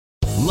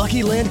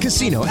Lucky Land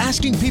Casino,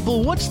 asking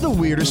people, what's the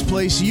weirdest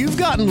place you've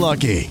gotten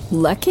lucky?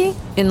 Lucky?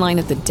 In line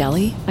at the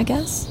deli, I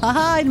guess?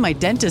 Aha, in my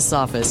dentist's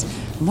office.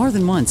 More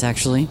than once,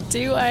 actually.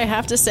 Do I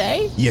have to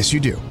say? Yes, you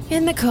do.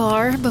 In the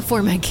car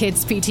before my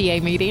kids'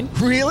 PTA meeting.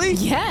 Really?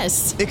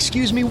 Yes.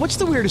 Excuse me, what's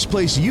the weirdest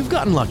place you've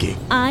gotten lucky?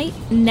 I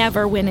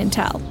never win and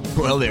tell.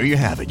 Well, there you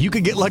have it. You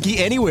can get lucky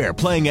anywhere,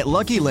 playing at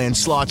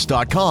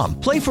LuckyLandSlots.com.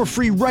 Play for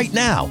free right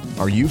now.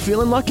 Are you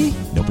feeling lucky?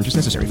 No purchase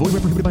necessary. Void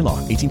where prohibited by law.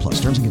 18 plus.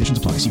 Terms and conditions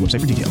apply. See website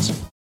for details.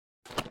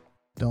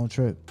 Don't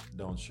trip.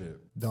 Don't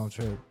trip. Don't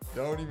trip.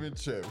 Don't even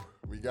trip.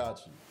 We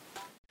got you.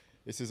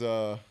 This is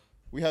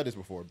we had this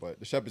before, but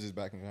the Shepherds is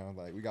back in town.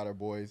 Like, we got our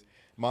boys.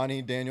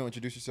 Monty, Daniel,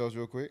 introduce yourselves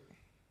real quick.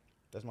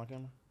 That's my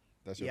camera?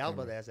 That's your Yeah, I was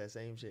camera. about to ask that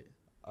same shit.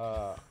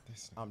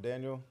 I'm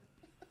Daniel.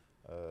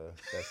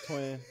 That's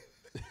Twin.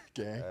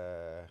 Gang.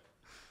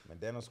 I'm in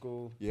dental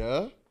school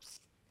Yeah?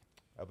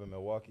 up in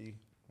Milwaukee,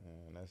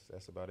 and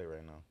that's about it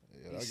right now.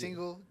 Yeah, You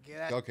single? Get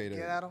at, Okay, get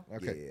then. at him.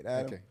 Okay. Get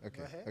at 'em. Okay.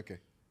 Go ahead. Okay.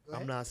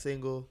 I'm not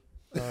single.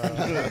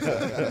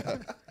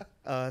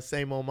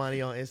 Same old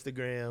money on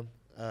Instagram.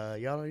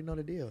 Y'all already know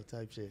the deal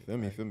type shit. Feel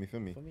me. Feel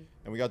me?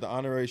 And we got the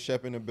honorary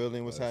Shep in the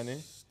building. What's happening?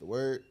 That's the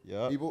word.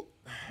 Yeah. People.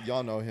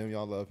 Y'all know him.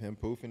 Y'all love him.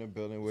 Poof in the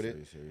building with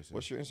it. Serious.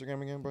 What's your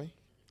Instagram again, bro?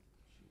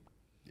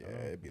 Yeah,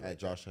 it'd be At like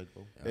Josh that.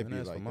 Hypo. It'd be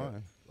That's like for that.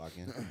 mine. Lock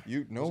in.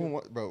 You no one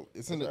want, bro.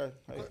 It's in the. That's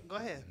all right. Hey, Go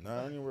ahead. nah,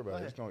 I don't even worry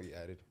about it. It's gonna get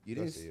added. You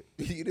They'll didn't. see it.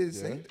 You didn't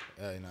say Yeah. it.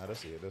 Hey, nah,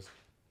 that's it.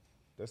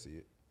 That's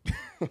it.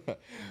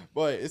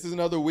 But this is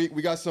another week.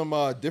 We got some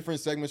different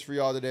segments for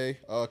y'all today.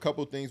 A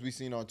couple things we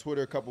seen on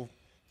Twitter. A couple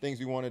things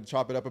we wanted to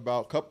chop it up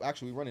about.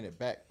 Actually, running it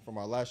back from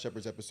our last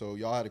Shepherds episode.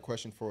 Y'all had a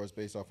question for us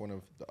based off one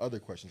of the other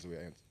questions that we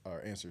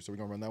answered. So we're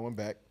gonna run that one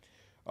back.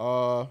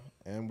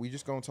 And we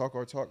just gonna talk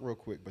our talk real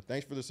quick. But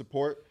thanks for the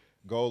support.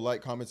 Go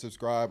like, comment,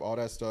 subscribe, all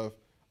that stuff.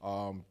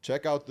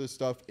 Check out the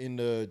stuff in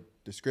the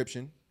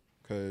description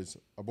because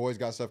our boys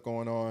got stuff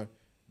going on.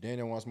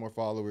 Daniel wants more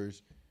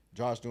followers.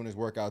 Josh doing his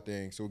workout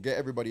thing. So get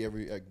everybody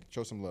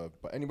show some love.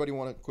 But anybody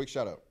want a quick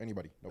shout out?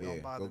 Anybody? No.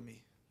 Don't bother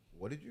me.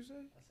 What did you say?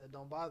 I said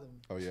don't bother me.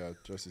 Oh yeah,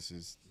 Justice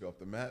is Go off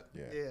the map.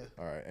 Yeah.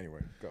 All right.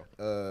 Anyway, go.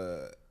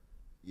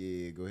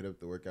 Yeah. Go hit up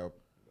the workout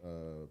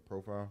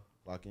profile.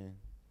 Lock in.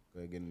 Go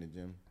ahead, get in the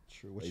gym.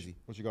 True. Lazy.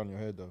 What you got in your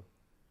head though?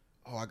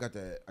 Oh, I got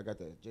that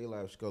J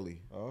Lab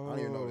Scully. I don't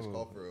even know what it's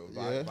called for real.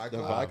 Yeah, Vi the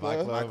Club. Vi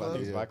Club? Vi Club. I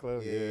think it's Vi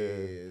Club. Yeah.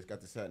 It's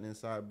got the satin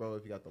inside, bro.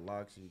 If you got the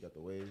locks, you got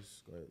the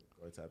waves. Go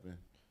ahead, tap in.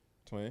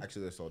 Twin.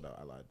 Actually, they're sold out.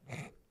 I lied.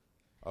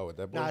 Oh, with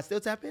that boy? Nah, I still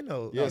tap in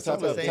though. Yeah, Some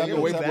tap of the in. same- Tap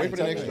in. Wait back, for the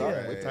tap next in. drop. Yeah,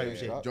 Wait for the type next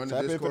shit. drop. Join the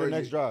Tap in Discord. for the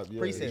next drop. Yeah,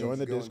 Appreciate join it.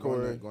 the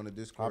Discord. Go on the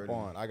Discord. Hop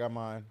on. I got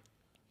mine.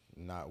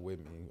 Not with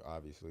me,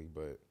 obviously,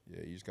 but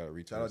Yeah, you just gotta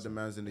reach Shout out the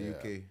mans in the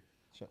UK.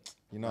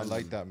 You're not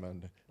like that,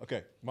 man.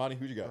 Okay, Monty,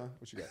 who you got?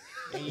 What you got?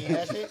 And you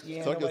had shit? You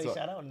ain't Talk had nobody yourself.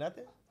 shout out?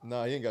 Nothing?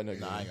 Nah, you ain't got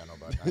nothing. nah, I ain't got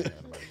nobody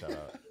shout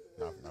out.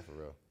 Not for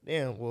real.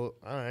 Damn, well,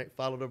 all right.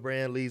 Follow the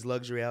brand, Lee's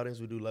Luxury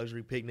Outings. We do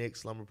luxury picnics,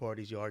 slumber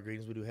parties, yard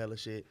greetings. We do hella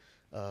shit.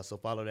 So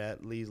follow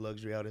that, Lee's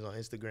Luxury Outings on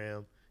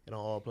Instagram and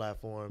on all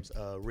platforms.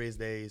 Riz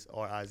Days,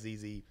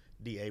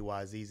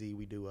 RIZZDAYZZ.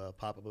 We do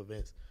pop-up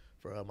events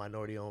for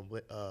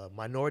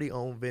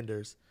minority-owned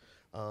vendors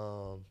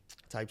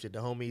type shit. The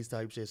homies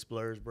type shit,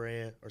 Splurge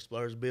brand or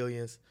Splurge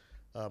Billions.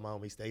 My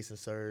homie Stason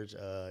Surge,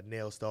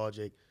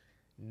 Nailstalgic,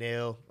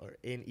 Nail or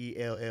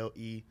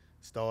NELLE,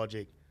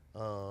 Stalgic.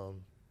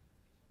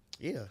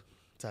 Yeah,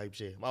 type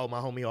shit. Oh, my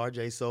homie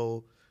RJ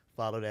Soul,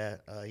 follow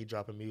that. He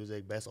dropping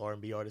music, best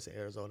R&B artist in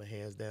Arizona,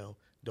 hands down.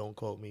 Don't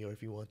quote me, or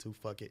if you want to,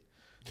 fuck it.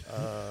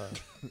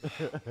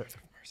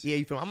 Yeah,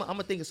 you feel me? I'm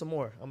gonna think of some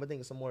more.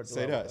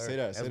 Say that. As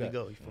we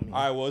go, you feel me?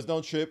 All right, well, it's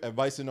Don't Trip.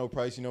 Advice at no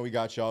price. You know we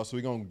got y'all. So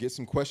we're going to get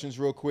some questions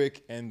real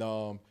quick and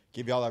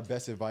give y'all our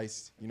best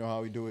advice. You know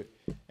how we do it.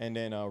 And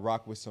then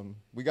rock with some.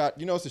 We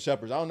got, it's the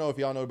Shepherds. I don't know if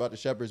y'all know about the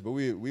Shepherds, but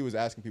we was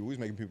asking people. We was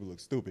making people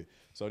look stupid.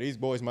 So these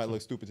boys might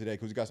look stupid today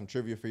because we got some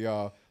trivia for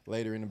y'all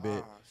later in a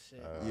bit. Oh,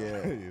 shit.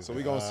 Yeah. So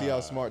we're going to see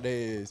how smart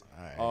they is.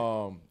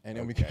 All And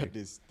then we got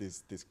this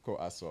quote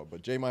I saw.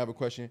 But Jay might have a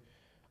question.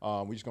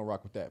 We just going to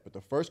rock with that. But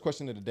the first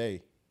question of the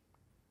day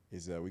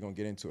is we're going to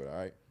get into it, all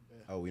right?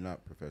 Oh, we're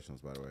not professionals,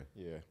 by the way.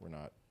 Yeah, we're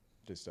not.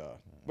 Just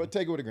but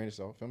take it with a grain of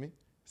salt, feel me?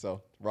 So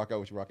rock out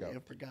what you rock out. I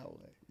forgot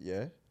what.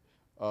 Yeah?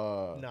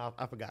 No,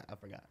 I forgot.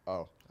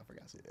 Oh. I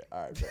forgot something. Yeah,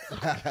 all right,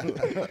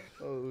 bet.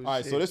 Oh, All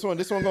right, shit. so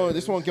this one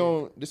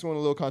a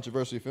little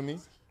controversial, you feel me?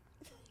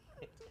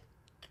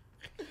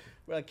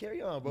 Bro,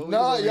 carry on, bro.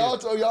 Nah, y'all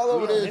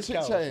over there this chit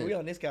couch. chatting. We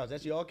on this couch.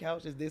 That's your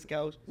couch. It's this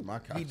couch. My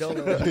couch. He don't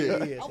know. What it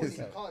is. I wouldn't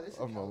even call this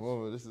a Oh my couch.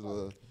 mama, this is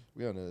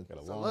we on a Got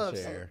a a long love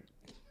chair.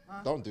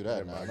 don't do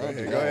that, man. Go Don't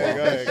do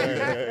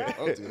ahead. that.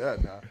 Don't do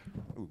that now.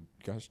 Ooh,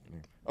 gosh.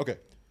 Okay.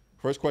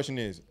 First question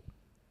is,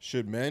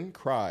 should men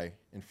cry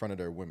in front of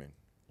their women?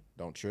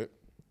 Don't trip.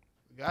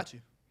 Got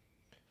you.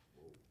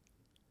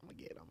 I'm gonna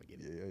get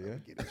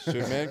it. Yeah.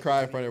 Should men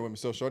cry in front of their women?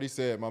 So Shorty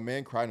said, my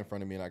man cried in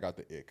front of me and I got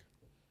the ick.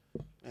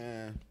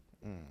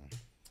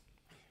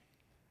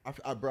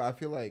 Bro, I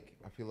feel like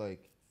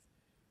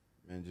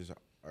men just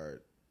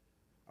are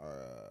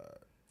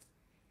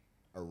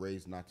are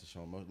raised not to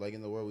show emotion. Like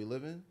in the world we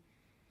live in,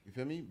 you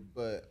feel me?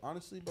 But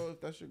honestly, bro,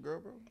 if that's your girl,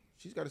 bro,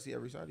 she's got to see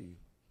every side of you.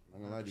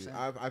 I'm gonna lie to you.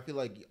 I feel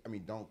like, I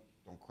mean, don't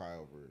cry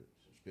over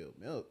spilled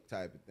milk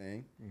type of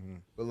thing. Mm-hmm.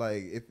 But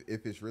like,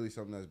 if it's really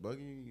something that's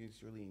bugging you,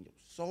 it's really in your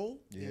soul.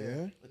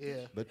 Yeah.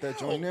 Let that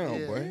joint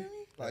down, boy.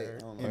 Like, I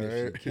don't know. And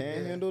if she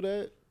can't handle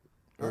that,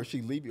 or if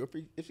she leave you,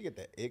 if she get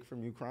that ick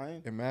from you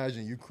crying,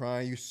 Imagine you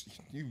crying,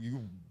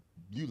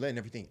 you letting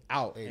everything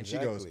out, and she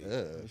goes,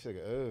 ugh. She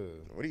goes,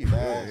 What are you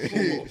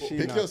doing? she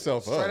Pick not-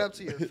 yourself up. Straight up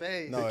to your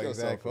face. no, Pick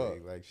yourself exactly.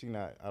 up. Like she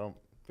not. I don't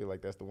feel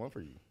like that's the one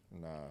for you.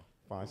 Nah.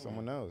 Find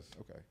someone else.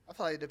 Okay. I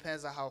feel like it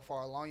depends on how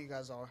far along you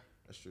guys are.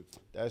 That's true.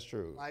 That's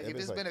true. Like if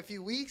it's been a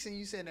few weeks and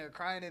you sitting there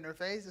crying in her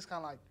face, it's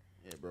kind of like,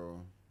 Yeah, bro.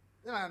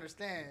 then I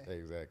understand.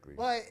 exactly.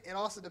 But it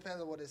also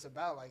depends on what it's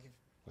about. Like if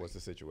What's the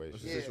situation?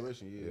 What's the Yeah.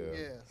 situation?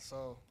 yeah.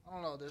 So I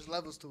don't know. There's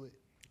levels to it.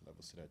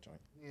 Levels to that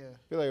joint. Yeah.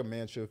 I feel like a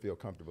man should feel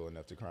comfortable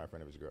enough to cry in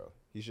front of his girl.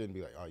 He shouldn't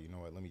be like, oh, you know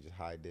what? Let me just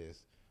hide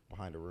this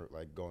behind a room,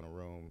 like go in a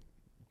room,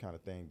 kind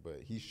of thing.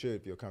 But he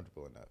should feel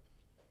comfortable enough.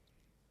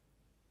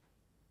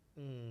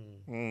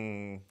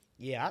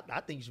 Yeah, I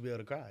think you should be able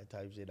to cry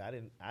type shit. I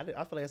feel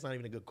like that's not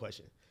even a good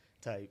question.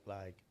 Type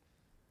like,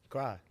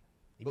 cry.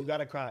 If you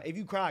gotta cry, if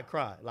you cry,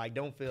 cry. Like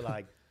don't feel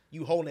like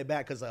you holding it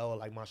back because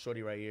like my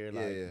shorty right here.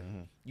 Like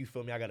you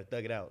feel me? I gotta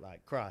thug it out.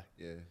 Like cry.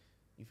 Yeah.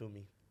 You feel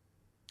me?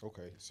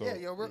 Okay. So Yeah,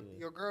 your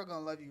girl gonna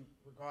love you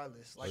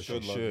regardless. Like She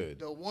should.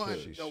 the one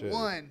Should.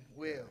 one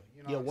will.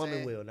 You know Your what I'm woman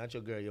saying? will, not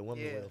your girl. Your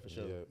woman will for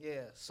sure.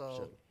 Yeah. So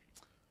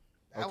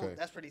Sure. Okay.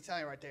 that's pretty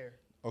telling right there.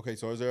 Okay,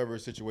 so is there ever a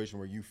situation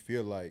where you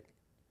feel like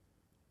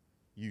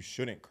you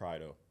shouldn't cry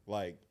though?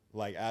 Like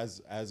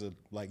as a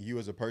like you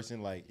as a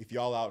person, like if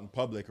y'all out in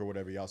public or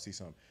whatever, y'all see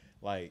something.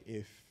 Like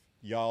if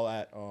y'all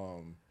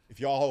if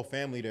y'all whole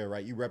family there,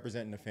 right? You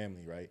representing the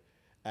family, right?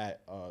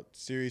 At a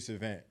serious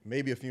event,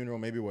 maybe a funeral,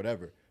 maybe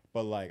whatever.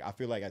 But like I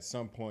feel like at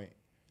some point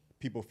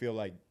people feel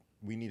like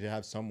we need to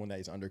have someone that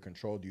is under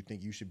control. Do you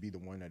think you should be the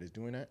one that is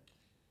doing that?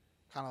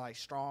 Kind of like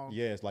strong.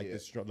 Yeah, it's like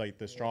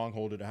the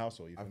stronghold of the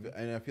household. You feel me?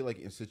 And I feel like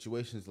in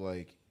situations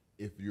like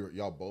if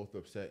y'all both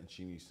upset and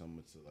she needs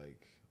someone to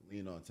like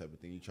lean on type of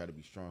thing, you try to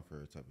be strong for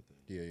her type of thing.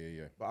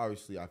 Yeah. But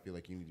obviously, I feel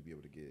like you need to be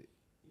able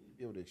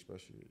to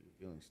express your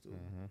feelings too.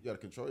 You got to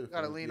control your. You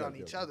gotta feelings. lean on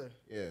each other.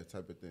 Yeah,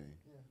 type of thing.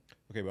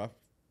 Okay, but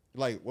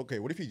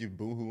what if you do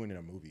boohooing in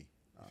a movie?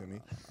 You feel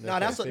me?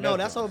 That's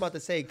what I'm about to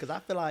say. Because I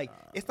feel like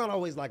it's not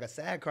always like a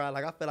sad cry.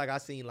 Like I feel like I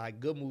seen like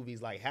good movies,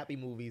 like happy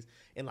movies,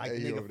 and like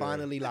nigga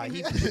finally like he,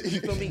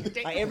 you feel me?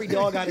 Like every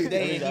dog got his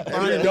day, and he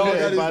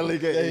finally you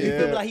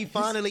feel me? Like he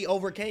finally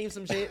overcame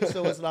some shit.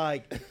 So it's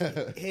like,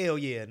 hell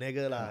yeah,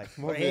 nigga, like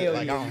hell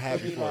Like yeah. I'm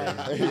happy for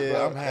Like, you.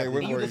 Yeah, I'm happy.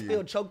 and you just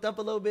feel choked up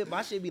a little bit.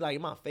 My shit be like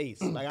in my face.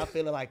 Like I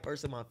feel it like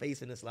person in my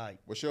face, and it's like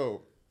What's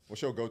your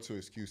go-to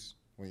excuse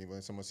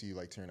when someone see you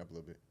like turn up a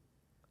little bit?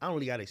 I don't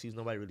really got excuse.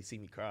 Nobody really see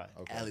me cry.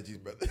 Okay. Allergies,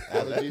 brother.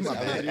 Allergies.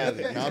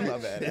 My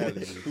bad.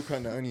 Who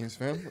cutting the onions,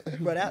 fam?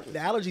 But the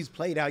allergies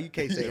played out. You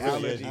can't say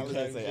allergies. You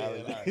can't say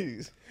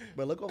allergies.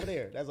 But look over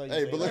there. That's all you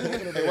Hey, say. but look,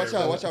 hey, watch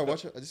out.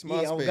 This is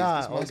my Yeah, space. oh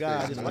God, This is my oh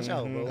God, space. just watch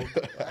out, bro.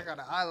 I got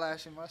an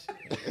eyelash in my shit.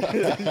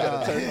 Turn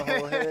the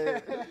whole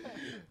head.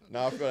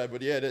 No, I feel that,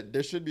 but yeah,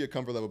 there should be a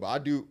comfort level. But I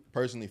do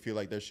personally feel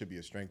like there should be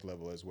a strength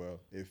level as well.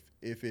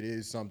 If it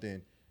is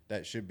something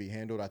that should be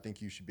handled, I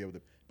think you should be able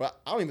to. But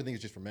I don't even think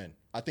it's just for men.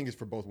 I think it's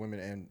for both women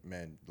and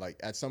men. Like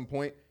at some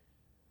point,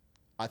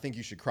 I think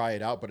you should cry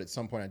it out. But at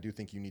some point, I do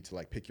think you need to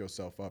like pick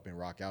yourself up and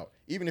rock out.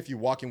 Even if you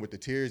walk in with the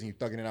tears and you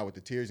thugging it out with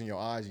the tears in your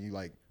eyes and you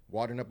like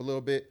watering up a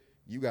little bit,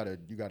 you gotta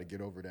get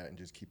over that and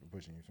just keep it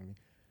pushing. You feel me?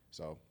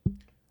 So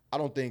I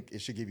don't think it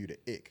should give you the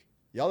ick.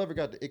 Y'all ever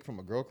got the ick from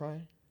a girl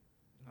crying?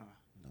 Nah.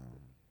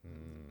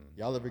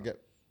 Y'all ever get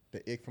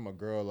the ick from a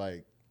girl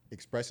like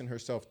expressing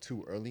herself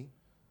too early?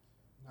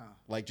 Nah.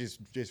 Like just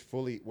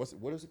fully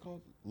what is it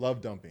called?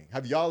 Love dumping.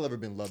 Have y'all ever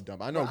been love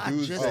dumped? I know I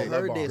dudes just say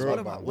heard this.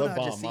 What bomb. did Love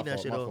I just bomb, see that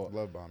shit my on? fault.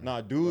 Love bombing.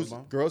 Nah, dudes,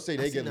 girls say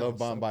they seen get that love on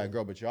bombed by a something.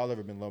 girl, but y'all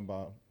ever been love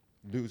bombed?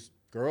 Dudes,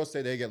 girls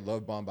say they get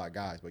love bombed by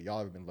guys, but y'all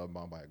ever been love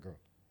bombed by a girl?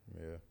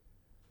 Yeah.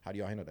 How do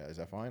y'all handle that? Is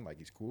that fine? Like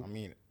he's cool? I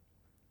mean,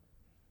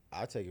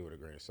 I take it with a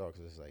grain of salt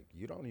because it's like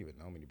you don't even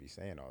know me to be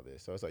saying all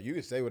this. So it's like you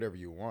can say whatever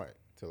you want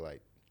to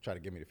like try to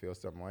get me to feel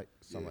some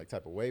like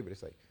type of way, but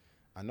it's like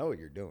I know what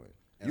you're doing.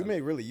 You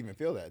may really even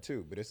feel that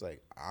too, but it's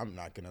like I'm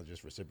not gonna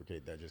just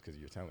reciprocate that just because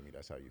you're telling me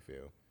that's how you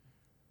feel.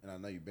 And I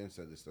know you've been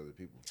said this to other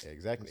people.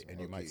 Exactly, That's and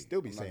you low might key.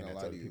 still be I'm not saying gonna that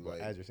lie to other to you, people like-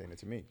 as you're saying it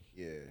to me.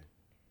 Yeah.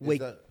 Wait. Is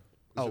that-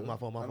 Oh, is my it-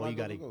 fault. No, You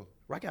got go, it. go.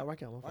 Rock out. I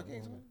can't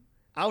explain.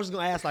 I was just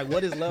gonna ask like,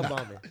 what is love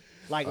bombing?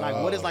 like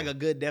what is like a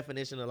good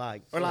definition of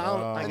like, or like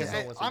I guess And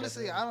someone said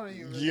honestly, that. I don't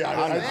even Yeah,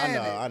 I understand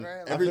know, it, I know.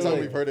 right? Every feel time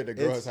like we've heard it, the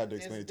girl it's- has had to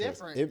It's explain it to us.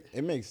 different.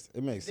 It makes It's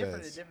different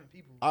to sense. different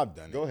people. I've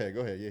done it. Go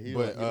ahead. Yeah, he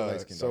But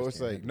light skin, so dark it's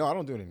skin. like no, I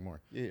don't do it anymore.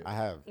 Yeah. I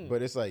have,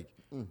 but it's like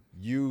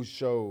you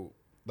show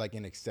like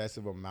an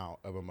excessive amount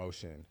of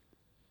emotion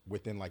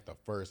within like the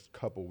first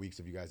couple weeks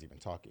of you guys even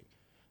talking.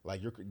 Like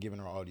you're giving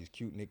her all these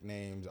cute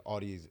nicknames, all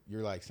these.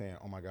 You're like saying,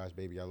 "Oh my gosh,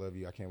 baby, I love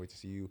you. I can't wait to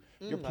see you."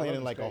 You're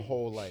planning like a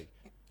whole like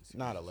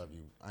Not I love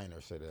you. I ain't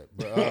never said that.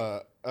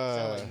 But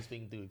Sound like you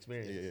speaking through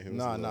experience.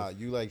 nah.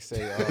 You like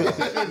say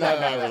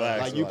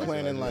relax. like you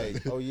planning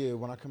like, oh yeah,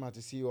 when I come out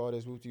to see you, all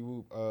this whoop de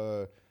whoop.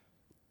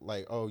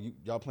 Like, oh,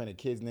 y'all planning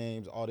kids'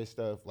 names, all this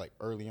stuff, like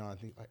early on.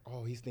 Like,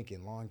 oh, he's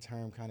thinking long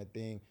term kind of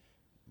thing,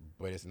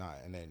 but it's not.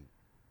 And then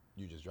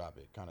you just drop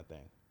it kind of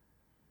thing.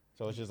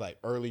 So it's just like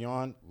early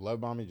on,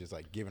 love bombing, just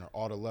like giving her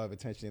all the love,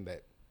 attention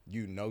that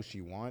you know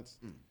she wants.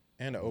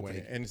 And the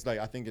opening, and it's like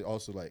I think it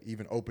also like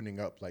even opening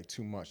up like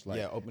too much,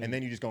 like opening, and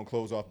then you just gonna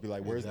close off, and be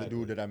like, "Where's the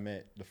dude that I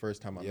met the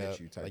first time I met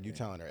you?" Type like you thing.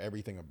 telling her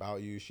everything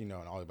about you, she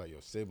knowing all about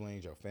your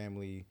siblings, your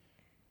family,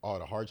 all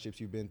the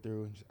hardships you've been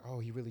through. And just, oh,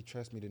 he really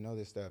trusts me to know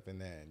this stuff, and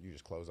then you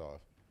just close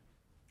off.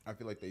 I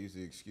feel like they use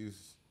the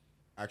excuse,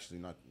 actually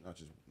not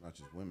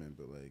just women,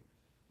 but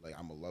like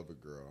I'm a lover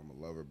girl, I'm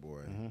a lover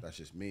boy. That's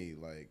just me.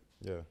 Like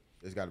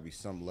there's got to be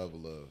some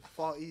level of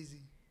fall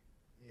easy.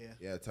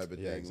 Yeah, type of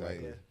thing.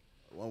 Exactly. Like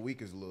 1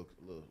 week is a little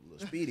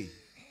speedy.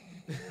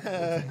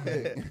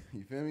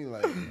 You feel me?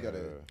 Like you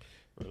gotta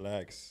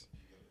relax.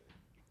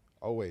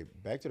 Oh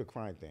wait, back to the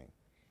crying thing.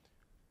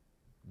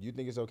 Do you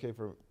think it's okay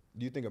do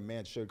you think a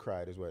man should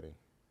cry at his wedding?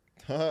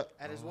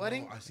 At his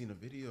wedding? I seen a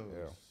video.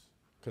 Yeah.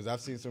 Because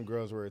I've seen some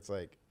girls where it's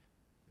like,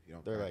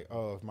 they're like,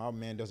 oh, if my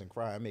man doesn't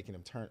cry,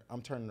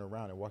 I'm turning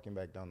around and walking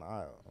back down the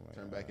aisle. I'm like,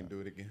 turn back and do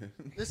it again.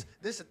 This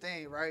the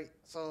thing, right?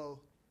 So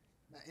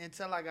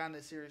until I got in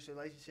a serious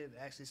relationship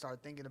and actually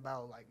started thinking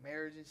about like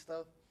marriage and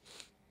stuff,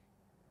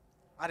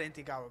 I didn't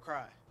think I would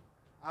cry.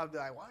 I would be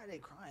like, why are they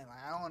crying?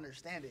 Like, I don't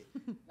understand it.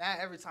 Now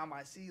every time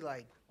I see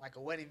like a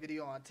wedding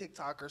video on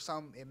TikTok or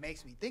something, it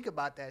makes me think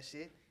about that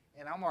shit.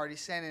 And I'm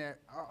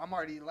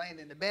already laying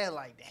in the bed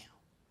like, damn,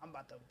 I'm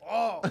about to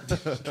bawl.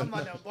 I'm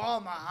about to bawl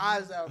my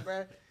eyes out,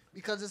 bro.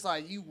 Because it's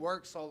like you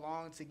work so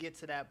long to get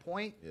to that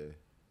point. Yeah.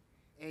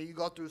 And you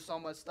go through so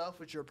much stuff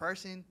with your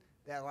person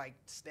that like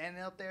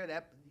standing up there,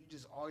 that you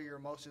just all your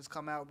emotions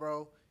come out,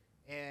 bro.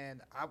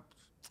 And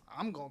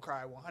I'm gonna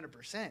cry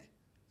 100%.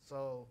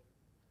 So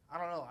I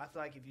don't know. I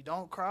feel like if you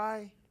don't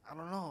cry, I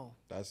don't know.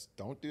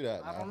 Don't do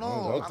that. I don't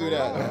know. Don't do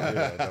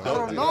that. I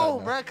don't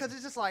know, bro. Because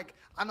it's just like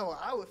I know what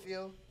I would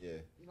feel. Yeah.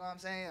 You know what I'm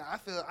saying? I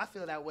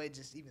feel that way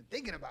just even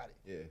thinking about it.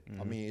 Yeah.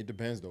 I mean, it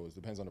depends though. It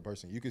depends on the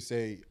person. You could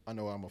say, I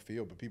know what I'm gonna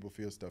feel, but people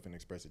feel stuff and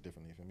express it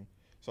differently. You feel me?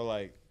 So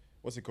like,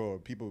 what's it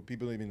called? People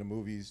even in the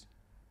movies,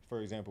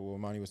 for example, what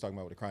Monty was talking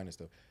about with the crying and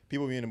stuff.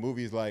 People be in the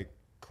movies like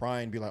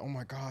crying, be like, oh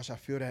my gosh, I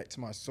feel that to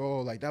my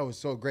soul. Like that was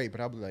so great.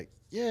 But I'll be like,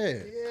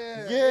 yeah.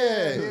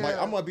 Like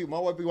my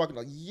wife be walking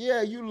like,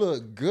 yeah, you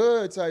look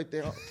good type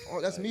thing. Oh,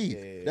 that's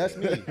me. That's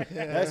me.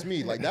 That's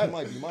me. Like that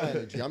might be my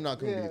energy. I'm not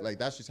gonna be like,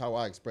 that's just how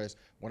I express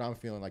what I'm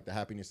feeling, like the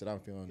happiness that I'm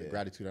feeling, the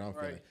gratitude that I'm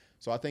feeling.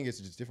 So I think it's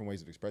just different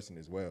ways of expressing it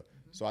as well.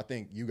 So I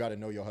think you got to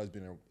know your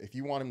husband. If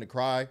you want him to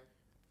cry,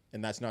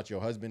 and that's not your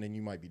husband, then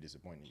you might be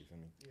disappointed. You feel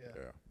me?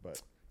 Yeah.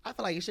 But I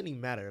feel like it shouldn't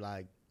even matter.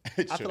 Like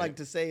I feel like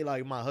to say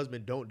like my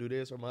husband don't do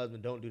this or my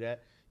husband don't do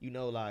that. You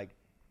know, like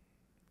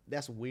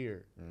that's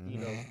weird. You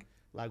know,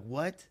 like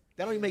what?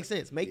 That don't even make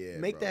sense.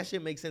 Make that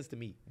shit make sense to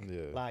me.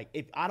 Yeah. Like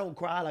if I don't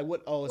cry, like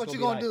what? Oh, it's what you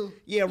gonna do?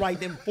 Yeah, right.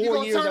 Then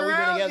 4 years that we've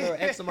been together, or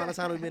X amount of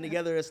time we've been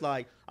together, it's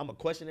like I'm gonna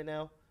question it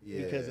now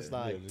because it's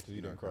like just because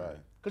you don't cry.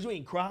 Because you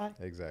ain't cry.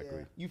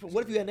 Exactly. Yeah.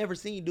 What if you had never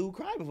seen dude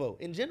cry before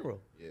in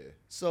general? Yeah.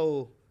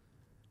 So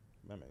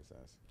that makes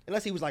sense.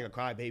 Unless he was like a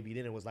crybaby,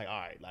 then it was like, all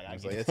right, like I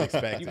guess it's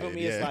expected. You feel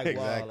me? It's like,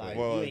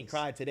 well, you ain't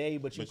cried today,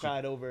 but you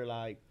cried over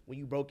like when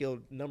you broke your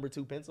number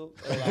 2 pencil.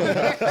 Or,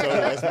 like, so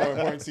that's more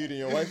important to you than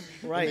your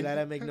wife, right? Like,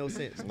 that make no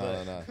sense. No.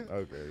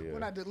 Okay, yeah.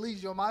 When I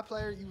delete your my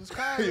player, you was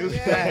crying.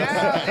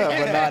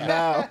 But not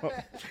now.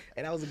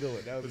 And that was a good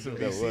one. That was a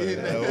good one.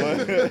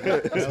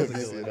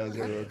 That was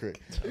real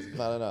quick.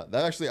 No.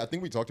 That actually, I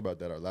think we talked about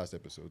that our last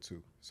episode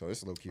too. So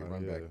it's a low key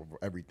run back of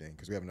everything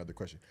because we have another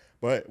question.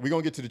 But we're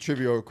gonna get to the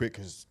trivia real quick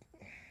because.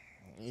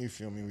 You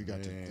feel me? We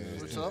got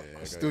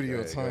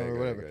studio time or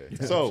whatever.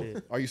 So,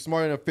 are you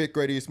smart in a 5th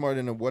grade? Are you smart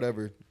in a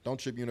whatever? Don't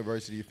trip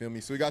university. You feel me?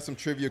 So we got some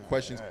trivia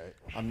questions. Right.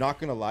 I'm not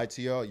gonna lie to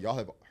y'all. Y'all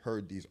have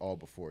heard these all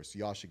before, so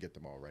y'all should get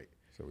them all right.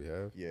 So we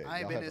have. Yeah.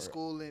 I ain't been in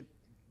school in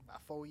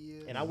about 4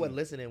 years. And I wasn't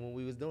listening when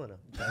we was doing them.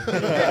 He's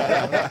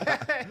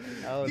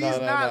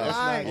not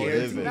lying.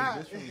 He's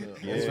not.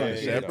 It's from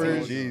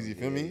Shepherd. Jeez, you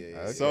feel me?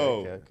 Okay,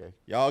 so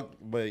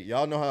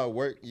y'all know how it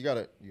works. You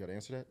gotta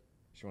answer that.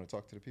 You want to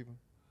talk to the people?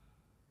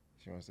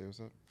 You want to say what's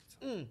up?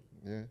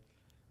 Yeah.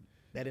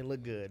 That didn't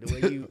look good. The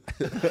way you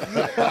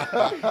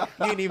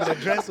didn't even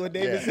address what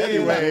David said.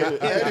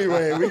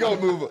 Anyway, we gonna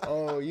move.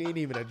 Oh, you ain't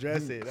even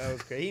address it. That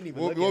was crazy.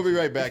 We'll be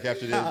right back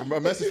after this. A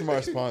message from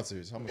our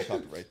sponsors. I'm gonna stop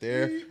it right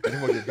there, and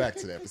then we'll get back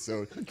to the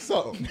episode.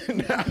 So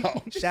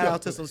now, shout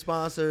out to some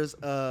sponsors.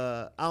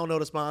 I don't know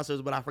the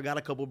sponsors, but I forgot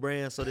a couple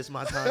brands, so this is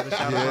my time to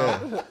shout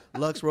them out.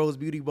 Lux Rose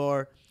Beauty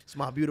Bar. It's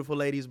my beautiful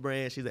lady's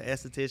brand. She's an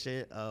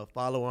esthetician.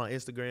 Follow her on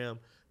Instagram.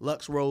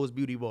 Lux Rose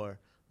Beauty Bar.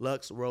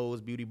 Lux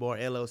Rose Beauty Bar,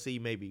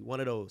 LLC, maybe. One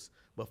of those.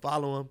 But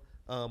follow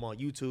them on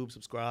YouTube,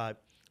 subscribe,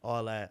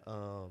 all that.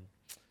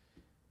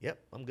 Yep,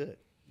 I'm good.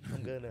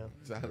 I'm good now.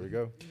 There we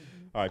go.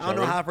 All right, I don't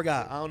know how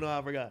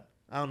I forgot.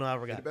 I don't know. I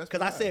forgot the best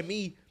because I said vibes.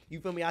 me. You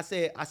feel me? I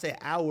said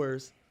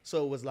hours,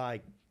 so it was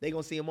like they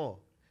gonna see them all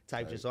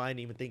type shit. So I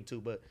didn't even think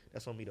too, but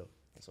that's on me though.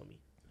 That's on me.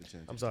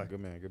 I'm sorry. Good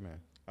man. Good man.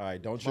 All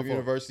right, don't My trip fault.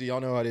 university.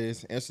 Y'all know how it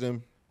is. Answer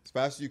them as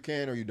fast as you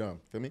can, or you dumb.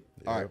 Feel me?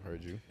 Yeah, All right. I've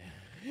heard you.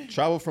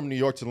 Travel from New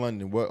York to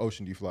London. What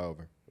ocean do you fly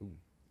over?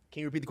 Can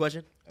you repeat the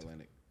question?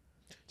 Atlantic.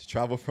 To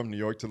travel from New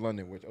York to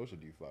London, which ocean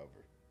do you fly over?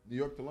 New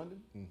York to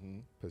London?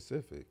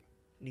 Pacific.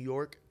 New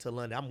York to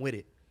London. I'm with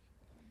it.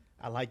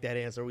 I like that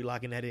answer. We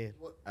locking that in.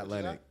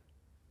 Atlantic.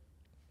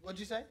 What'd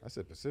you say? I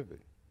said Pacific.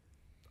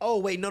 Oh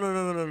wait, no.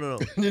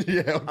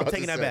 Yeah, I'm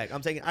taking that back.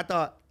 I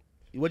thought.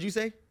 What'd you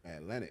say?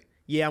 Atlantic.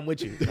 Yeah, I'm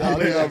with you. Yeah,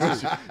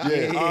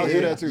 I'll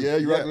do that too. Yeah,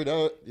 you rock with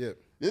that. Yeah.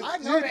 I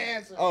know the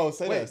answer. Oh,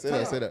 say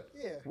that.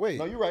 Yeah. Wait.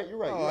 No, you're right.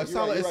 Oh, it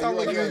sounds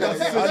like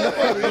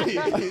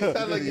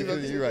you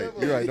was You're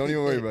right. Don't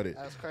even worry about it.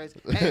 That's crazy.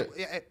 Hey,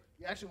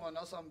 you actually want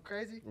to know something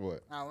crazy?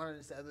 What? I learned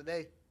this the other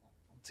day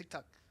on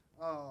TikTok.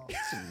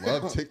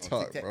 Love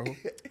TikTok, bro.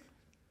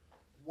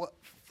 What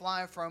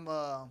flying from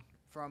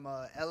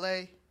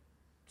LA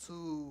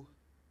to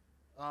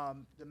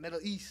the Middle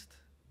East?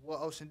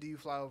 What ocean do you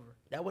fly over?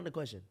 That wasn't the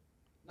question.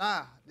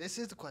 Nah, this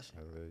is the question.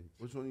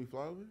 Which one you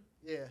fly over?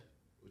 Yeah,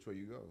 Which way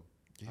you go?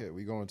 Yeah,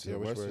 we going to Yeah, the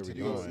which west way or are to we the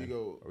going? east? You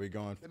go. Are we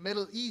going? the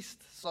Middle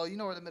East. So you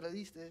know where the Middle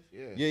East is?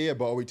 Yeah. Yeah,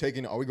 but are we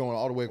going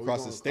all the way Are we across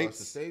going the states?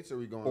 the states, or are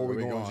we going? Or we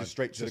we going going just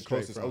straight to the just straight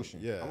closest from- ocean?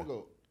 yeah. I'm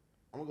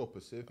gonna go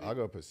Pacific. I'll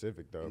go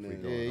Pacific though. If we Yeah,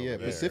 going Yeah. over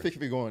there. Pacific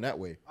if you're going that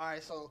way. All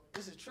right, so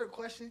this is a trick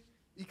question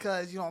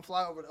because you don't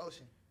fly over the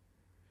ocean.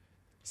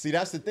 See,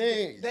 that's the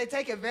thing. They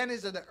take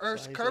advantage of the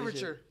Earth's Sorry,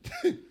 curvature,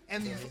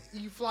 and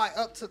you fly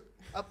up to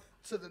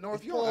the North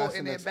If you don't Pole ask the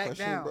and then next back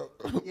question, down. bro.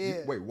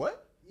 Yeah. Wait,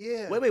 what?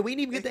 Yeah. Wait, we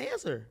didn't even get the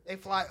answer. They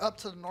fly up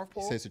to the North He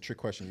Pole. says it's a trick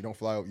question. You don't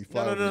fly out. You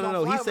fly No. over.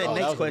 Don't He fly said over.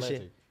 next was question.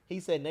 Atlantic. He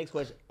said next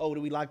question. Oh,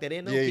 do we lock that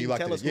in? Though? Yeah, Can you you like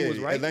tell it. us who Yeah, was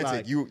right?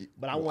 Atlantic. Like,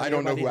 but I want I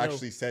don't know everybody who to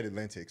actually said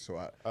Atlantic, so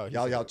he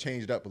y'all said-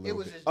 changed up a It little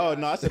was bit. just Oh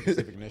Josh. no, I said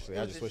Pacific initially. It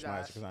I was just just switched my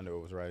answer Josh. because I knew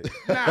it was right.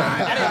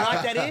 I didn't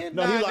lock that in.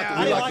 No, he locked it.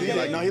 I didn't lock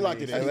that in. No, he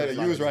locked it in. Atlantic,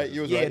 you was right.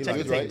 You was Yeah, right. take You it,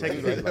 was take right. it, take You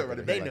it, was take right.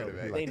 it. They know.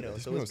 They know.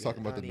 This So man it's was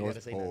talking about the you gotta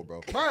North say Pole, nothing.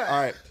 bro. Bruh. All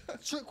right.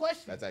 Trick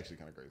question. That's actually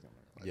kind of crazy.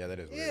 Yeah, that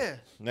is weird. Yeah.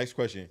 Next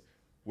question.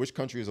 Which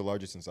country is the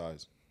largest in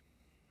size?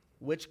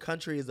 Which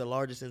country is the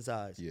largest in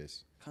size?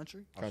 Yes.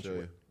 Country.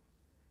 Australia.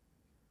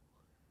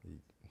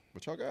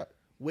 What y'all got?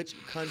 Which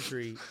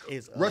country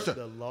is Russia.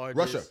 the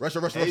largest?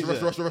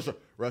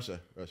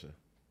 Russia.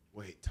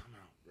 Wait, time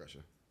out. Russia.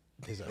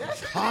 It's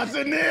a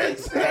continent.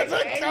 That's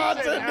a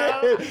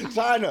continent.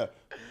 China.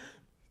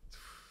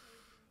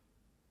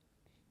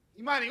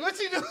 Imani, what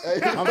you do?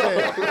 I'm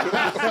saying.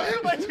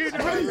 What you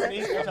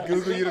doing?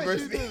 Google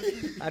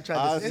University. I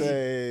tried I to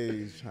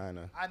say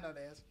China. I know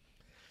the answer.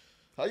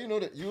 How you know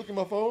that? You look at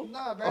my phone?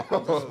 Nah, man,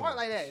 I'm just smart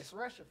like that. It's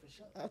Russia for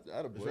sure.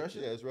 Russia?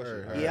 Yeah, it's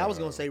Russia. Yeah, I was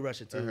gonna say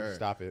Russia too.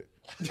 Stop it.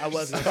 I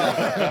wasn't.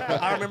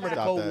 I remember the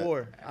Stop Cold that.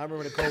 War. I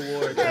remember the Cold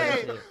War.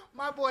 Hey,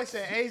 my boy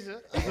said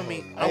Asia. I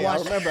mean, Hey, I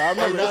remember. It's all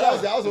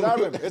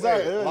right. It's all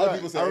right. A lot of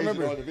people say I Asia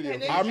remember. on the video.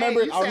 And then- I remember.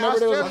 hey, you I remember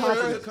said there was a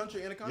Australia. continent. It's a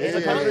country and a It's continent.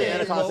 a country Yeah, and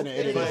a it's both. continent.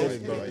 It is both. It is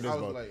both. It is I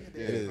was both. like,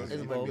 It is.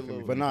 It's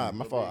both. But nah,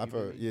 my fault. I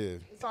felt yeah.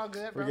 It's all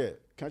good, bro. Forget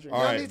country. You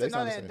All don't right, need they to know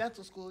sound the that in same.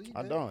 dental school. You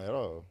I good. don't at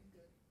all.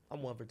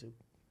 I'm 1 for 2.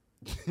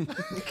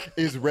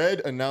 Is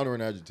red a noun or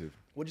an adjective?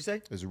 What'd you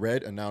say? Is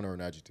red a noun or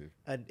an adjective?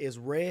 Is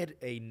red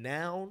a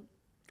noun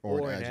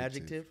Or or an an adjective?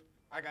 adjective?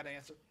 I got the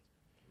answer.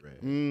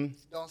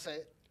 Don't say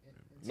it.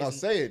 No,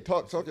 say it.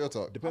 Talk your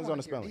talk. Depends I on the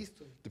wanna hear spelling. these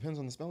two. Depends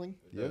on the spelling?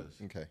 Yes.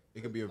 Okay.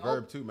 It could be a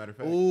verb too. Matter of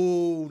fact.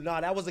 Ooh,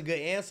 no, that was a good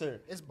answer.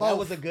 It's That both.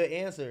 was a good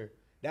answer.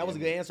 That was a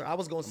good answer. I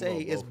was gonna say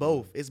going it's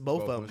both. both. It's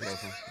both of them.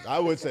 I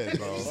would say it's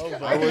both.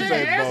 Both. I would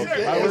say it's both.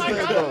 I would say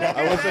it's both.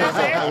 I would say it's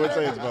both. I would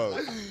say it's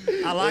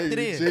both. I locked it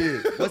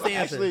in. What's the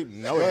answer? Actually,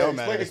 no, Go it ahead, don't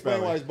matter.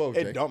 explain why it's both,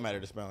 Jay. It don't matter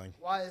the spelling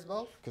Why is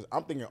both? because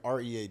I'm thinking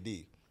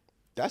READ.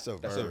 That's a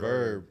verb. That's a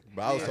verb.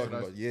 But I was Yeah. talking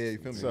about, you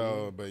feel me?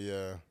 So, but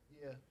yeah.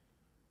 Yeah.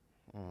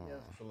 Yeah.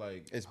 So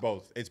like, It's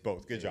both. It's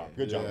both. Good job.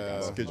 Good job, Yeah.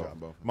 guys. Both, Good both, job.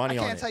 both. Money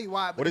I on can't it. tell you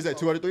why. What is that,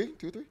 2 out of 3?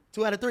 2 or 3?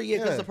 2 out of 3. Yeah,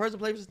 because Yeah. the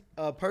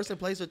person,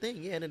 place, or thing.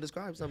 Yeah, and it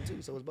describes something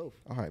too. So it's both.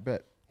 All right,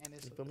 bet. And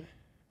it's You feel me?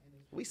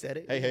 We said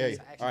it. Hey. It's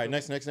All right,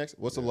 actually next.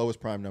 What's the lowest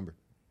prime number?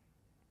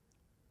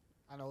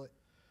 I know it.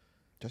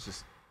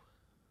 Justice.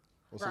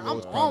 What's Bro, the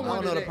lowest I'm prime on I number?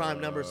 don't know the today.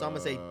 prime number, so I'm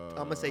gonna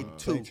say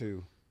 2. Say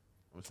 2.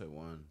 I'm gonna say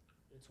one.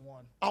 It's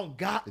one. Oh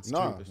God. It's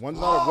No, two. one's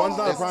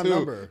not a prime two.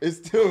 number. It's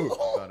 2.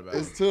 Thought about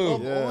It's it. 2.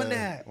 I'm on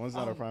that. One's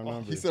not a prime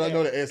number. He said, I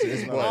know the answer.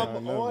 It's not. one.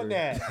 I'm number. on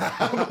that.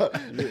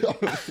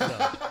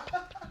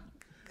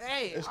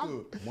 Hey,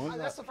 One's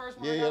that's the first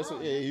one. Yeah, I yeah, got so,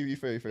 wrong. yeah, you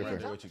fair.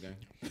 What you gang?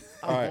 I'm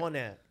All right. on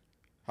that.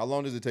 How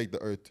long does it take the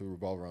Earth to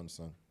revolve around the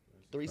sun?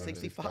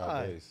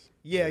 365. days.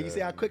 Yeah, you see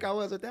how quick I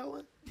was with that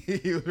one?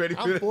 He was ready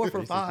for I'm that. 4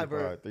 for 5, bro.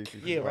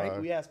 365. Yeah,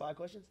 right. We asked 5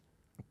 questions.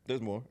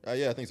 There's more.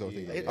 Yeah, I think so. I All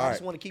just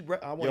right. want to keep.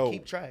 I want Yo. to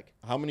keep track.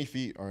 How many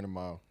feet are in a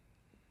mile?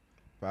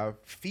 5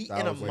 Feet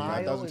in a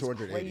mile is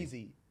 9,280.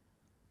 crazy.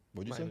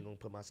 What'd you I'm not say? even gonna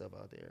put myself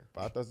out there.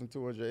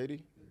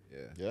 5,280.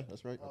 Yeah,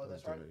 that's right. Oh,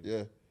 that's right.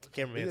 Yeah.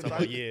 Cameraman Is it talking about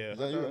five? yeah. Is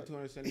that you?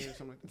 270 or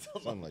something like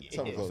that?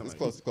 Something close. It's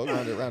close. Close.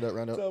 Round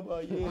up. Talking about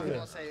I was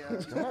gonna say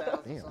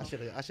 2000. I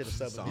should have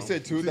subbed. You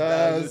said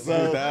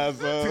 2,000.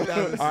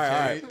 2,000. All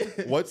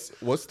right.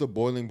 What's the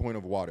boiling point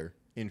of water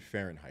in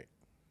Fahrenheit?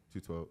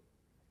 212.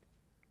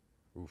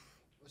 Oof.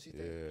 What you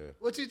think? Yeah.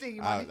 What you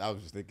think, I Imani?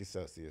 was just thinking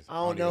Celsius. I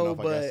don't even know know, if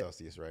I but- got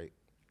Celsius right.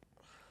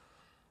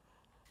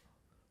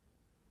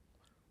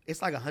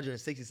 It's like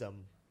 160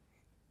 something.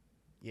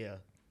 Yeah.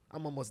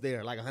 I'm almost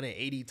there, like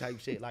 180 type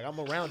shit. Like I'm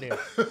around there.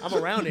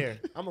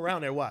 I'm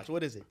around there. Watch.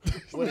 What is it?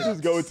 What is Just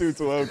it? go with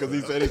 212 because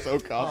he said it so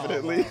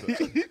confidently.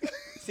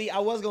 See, I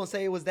was gonna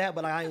say it was that,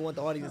 but I didn't want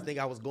the audience to think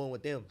I was going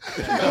with them.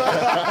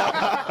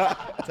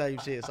 Tell you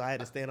shit, so I had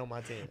to stand on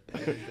my 10.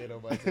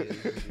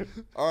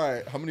 All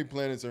right. How many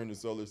planets are in the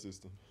solar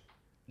system?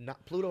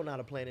 Pluto not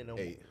a planet no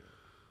more. 8.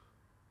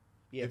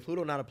 Yeah,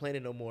 Pluto not a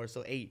planet no more,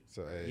 so 8.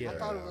 So, hey, Yeah. I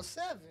thought it was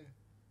 7.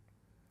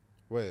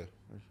 Where?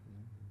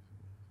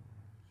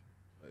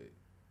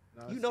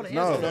 You know the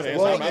No, answer. no, the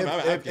well,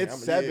 answer.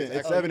 it's 7.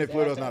 It's 7 if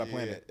Pluto's not a Yeah.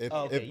 planet. If,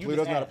 Oh, okay. if You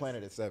Pluto's just not a asked.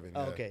 planet, it's 7.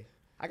 Oh, yeah. okay.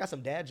 I got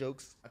some dad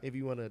jokes if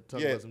you want to talk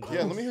Yeah. about some.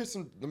 Yeah. Let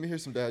me hear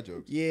some dad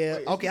jokes. Yeah.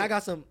 Okay, I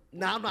got some.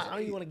 Nah, I'm not. I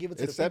don't even want to give it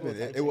to It's the people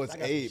 7. type It was shit. I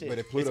got some 8, shit. but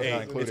if Pluto's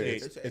not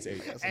included, It's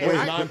 8. Hey, Wait, I- 9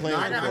 I got a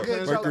planets. good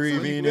joke. Mercury, So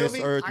you Venus,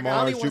 feel me? Earth, I got- I don't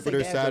Mars, even wanna say Jupiter,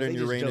 dad jokes, Saturn, they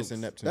just Uranus, jokes.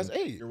 and Neptune. that's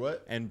 8. You're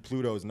what? And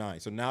Pluto's 9.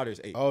 So now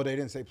there's 8. Oh, they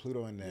didn't say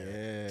Pluto in there.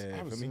 Yeah,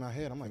 I was feel in me? my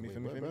head. I'm like, Feel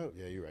me, wait, feel me, what, feel me?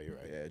 bro? Yeah, you're right.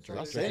 Yeah, Because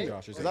I Josh. sang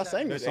Josh is Because I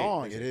sang the There's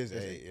song. eight. It is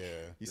There's 8, yeah.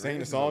 You sang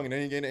the song and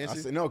then you get an I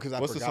answer? said, no, because I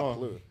What's the forgot song?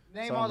 Pluto.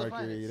 Name Saw all the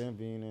Mercury, planets. then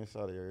Venus,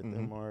 saw the Earth,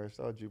 then Mars,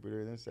 saw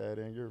Jupiter, then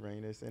Saturn,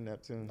 Uranus, and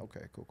Neptune.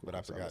 Okay, cool. But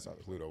I forgot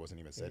Pluto wasn't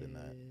even said in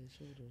that.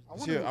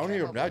 I Yeah, I want to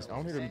hear them dad. them I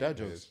want to hear them dad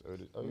jokes. I want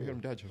to hear them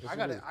dad jokes. I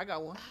got it. I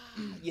got one.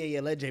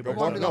 Yeah. Let Jay bro.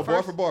 want to go No, bar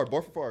first? for bar.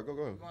 Bar for bar. Go.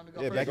 You want to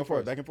go Yeah, first? back and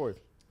forth, back and forth.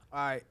 All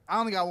right. I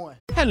only got one.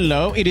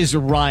 Hello, it is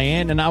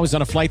Ryan, and I was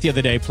on a flight the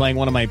other day playing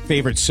one of my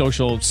favorite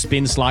social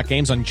spin slot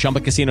games on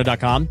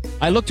ChumbaCasino.com.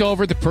 I looked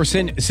over at the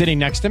person sitting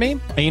next to me,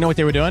 and you know what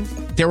they were doing?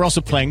 They were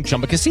also playing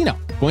Chumba Casino.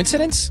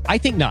 Coincidence? I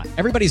think not.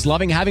 Everybody's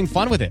loving having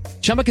fun with it.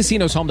 Chumba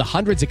Casino is home to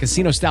hundreds of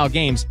casino-style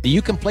games that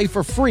you can play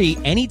for free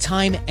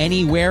anytime,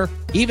 anywhere,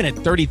 even at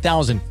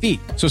 30,000 feet.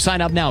 So sign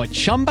up now at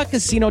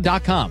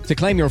ChumbaCasino.com to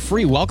claim your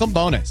free welcome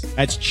bonus.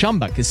 That's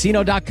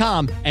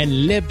ChumbaCasino.com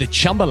and live the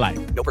Chumba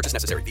life. No purchase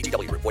necessary.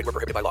 VGW Group. Void were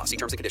prohibited by law. See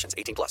terms and conditions.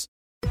 18+.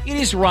 It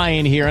is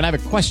Ryan here, and I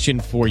have a question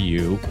for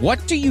you.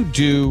 What do you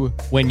do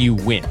when you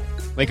win?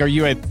 Like, are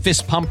you a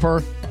fist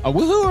pumper, a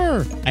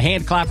woohooer, a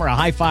hand clapper, a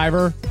high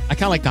fiver? I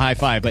kind of like the high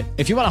five, but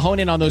if you want to hone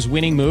in on those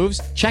winning moves,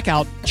 check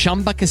out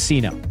Chumba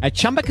Casino. At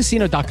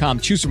ChumbaCasino.com,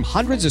 choose from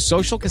hundreds of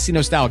social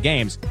casino-style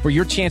games for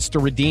your chance to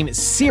redeem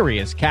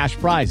serious cash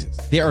prizes.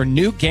 There are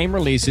new game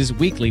releases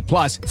weekly,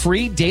 plus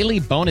free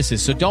daily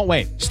bonuses. So don't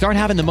wait. Start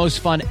having the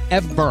most fun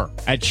ever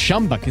at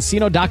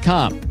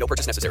ChumbaCasino.com. No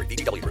purchase necessary.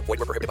 VGW Group. Void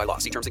were prohibited by law.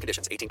 See terms and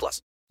conditions.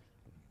 18+.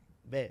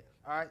 Bet.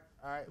 All right.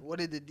 All right. What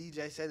did the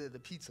DJ say to the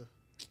pizza?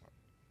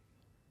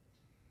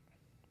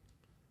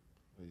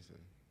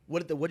 What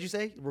do you say? What'd you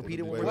say? Repeat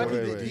it one Wait, more What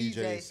time. did the wait.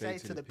 DJ say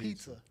to the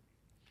pizza?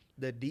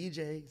 The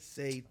DJ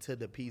say to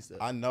the pizza.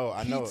 I know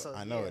Pizza,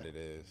 what yeah. it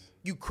is.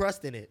 You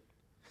crusting it.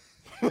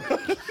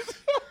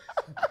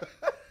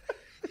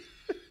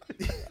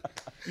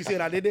 You see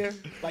what I did there?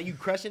 Like you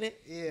crushing it?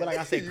 Yeah. But like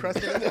I said,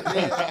 crusting it.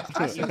 Yeah,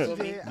 I see what you feel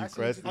me? did. I see what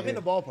crushed you it. I'm did. in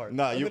the ballpark.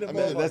 Nah, I'm you- in the I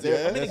mean, ballpark. that's-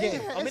 I'm in the that's-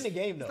 game. I'm in the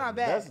game though. It's not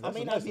bad. I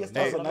may not be a Hey,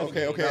 star. but I'm in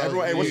the Okay. game.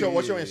 Everyone, hey,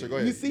 what's your answer? Go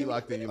ahead. You see? You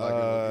locked in. You locked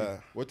in.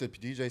 What did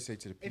DJ say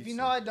to the pizza? If you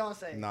know it, don't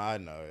say. Nah, I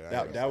know.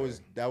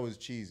 That was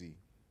cheesy.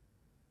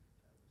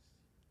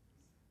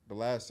 The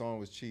last song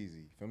was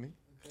cheesy. Feel me?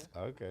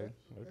 Okay.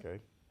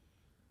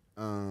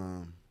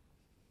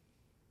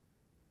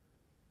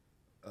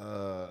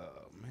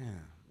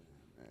 Man,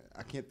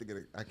 I can't think of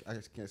it. I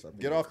just can't stop.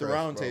 Get off the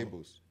round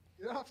tables.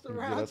 Get off the Get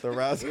round. out the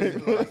round That's table.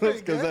 pretty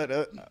Because good. that.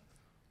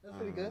 That's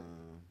pretty good.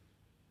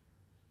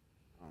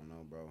 I don't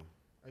know, bro.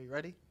 Are you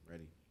ready?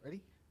 Ready?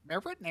 Ready?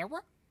 Never,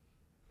 never.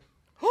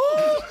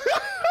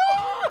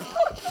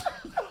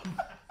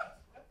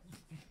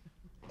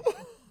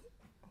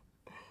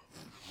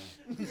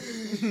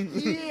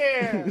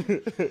 Yeah.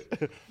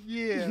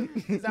 Yeah.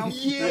 Sound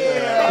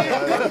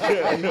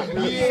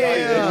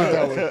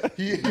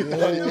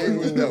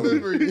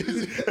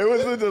It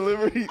was the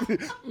delivery.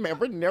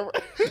 Remember, never.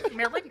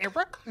 Never,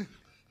 never.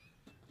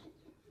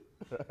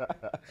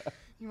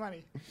 You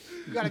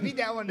gotta beat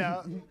that one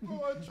down.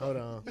 Hold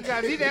on. You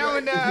gotta beat that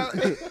one down.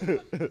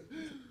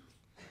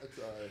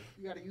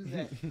 You gotta use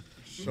that.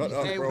 Shut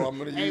up, bro. I'm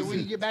gonna Hey, use when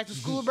you it. get back to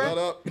school, Shut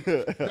bro. up.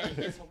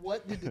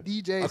 What did the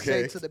DJ say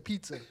Okay. to the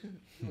pizza?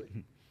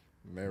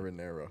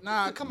 Marinara.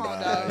 Nah, come on,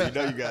 You dog.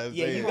 know you guys.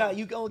 Yeah, you got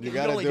you can only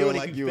gotta do do it it if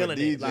like you you a feeling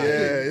it. DJ. Like, Yeah,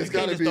 you it's can't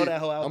gotta just be. throw that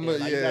hoe out there. Like, you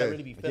gotta yeah.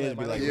 really be can't feeling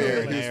be it. like Yeah,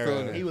 marinara. he's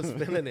feeling it. He was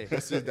feeling it.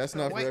 That's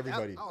not for Wait,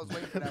 everybody. I was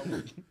waiting for that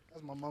one.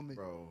 was my moment.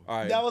 Bro. All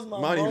right. That was my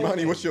Money,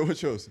 moment. what's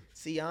yours?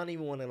 See, I don't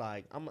even want to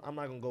like. I'm not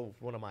gonna go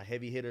with one of my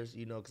heavy hitters,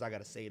 you know, because I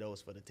gotta say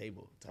those for the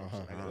table type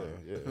shit. I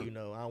gotta, you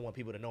know, I don't want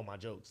people to know my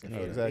jokes. And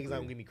exactly. Niggas not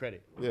gonna give me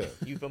credit. Yeah.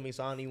 You feel me?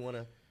 So I don't even want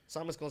to. So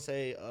I'm just gonna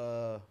say,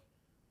 let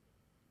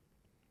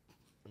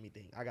me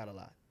think. I got a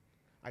lot.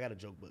 I got a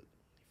joke book.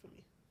 You feel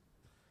me?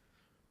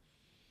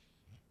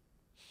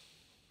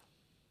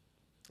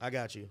 I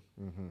got you.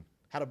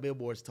 How do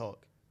billboards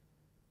talk?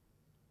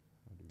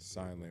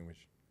 Sign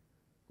language.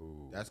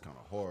 Ooh, That's kind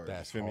of hard.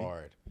 that's Feel me?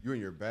 hard. You in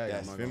your bag.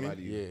 That's I'm not gonna lie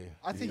to you. Yeah.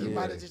 I think you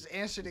might have just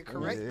answered it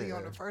correctly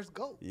on the first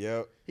go.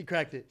 Yep. He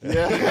cracked it.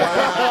 Yeah.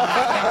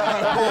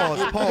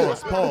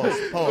 Pause. Heard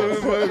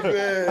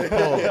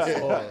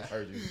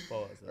you.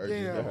 Pause. Heard you.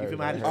 Damn. You feel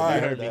me? I just- All right.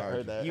 you heard me.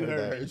 Heard that. You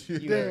heard me.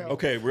 You heard me.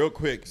 Okay, real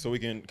quick, so we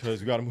can,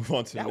 because we got to move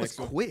on to the That was next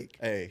one. quick.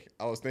 Hey,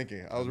 I was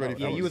thinking. I was ready for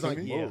Yeah, it. you was Feel on.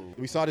 me? Yeah.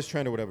 We saw this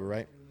trend or whatever,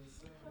 right?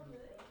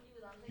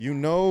 You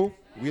know,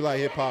 we like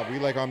hip hop, we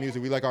like our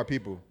music, we like our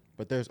people,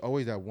 but there's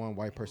always that one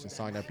white person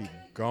song that be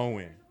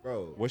going.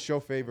 Bro. What's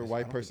your favorite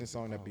white person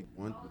song that be?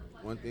 One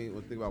thing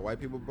about white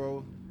people,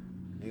 bro,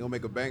 they gonna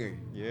make a banger.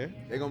 Yeah.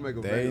 They gonna make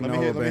a They banger. know Let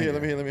me a hear.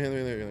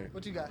 banger.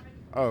 What you got?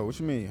 Oh, what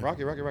you mean? Rock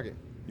it.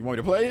 You want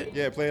me to play it?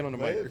 Yeah, play it on the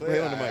mic. Play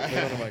it on the mic.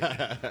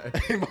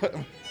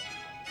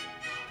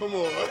 Come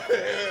on.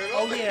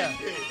 Oh yeah.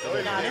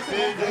 Nah, this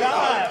is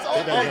God.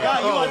 Oh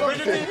God, you want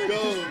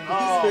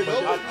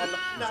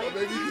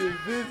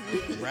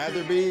Bridgerton?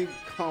 Rather be?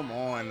 Come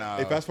on now.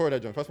 Hey, fast forward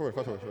that joint. Fast forward.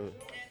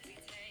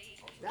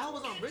 That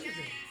was on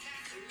Bridgerton.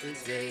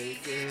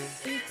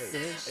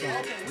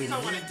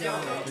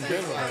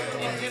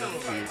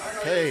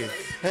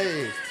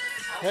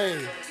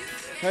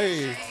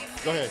 Hey.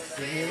 Go ahead.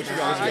 What you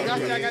got? I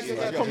got you.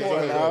 Come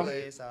on now.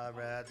 Place I'd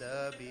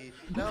rather be.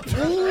 No.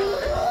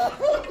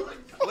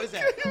 What is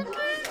that? Okay.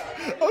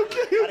 I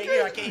didn't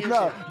hear. I can't hear.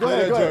 No, shit. go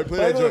ahead. Go ahead. Play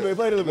Play that a little joint. bit.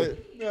 Play a little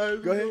bit.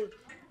 Go ahead.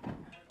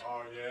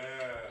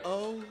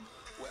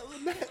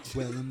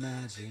 Well,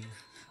 imagine.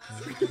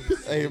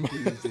 Hey,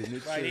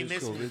 Right, they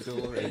missed me.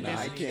 And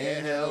I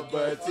can't help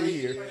but to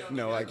hear.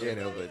 No, I can't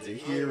help but to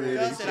hear it.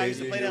 Gus said I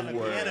used to play that on the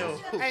piano.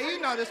 Hey, you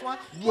know this one.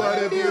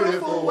 What a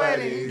beautiful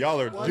wedding.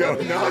 y'all are What dope.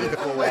 a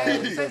beautiful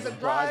wedding. Says a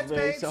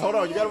bridesmaid. So hold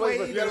on, you gotta wait.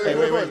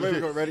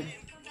 Wait. Ready?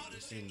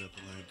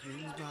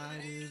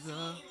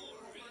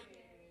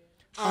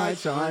 I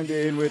chimed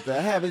in with the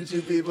haven't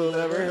you people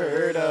ever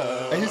heard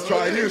of? And he's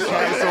trying. He was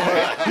trying so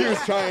much. He was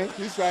trying.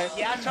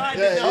 Yeah, I tried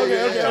to.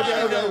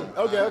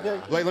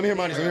 Okay. Like, let me hear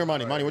Monty.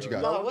 Monty, what you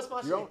got? No, what's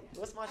my shit?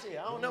 What's my shit?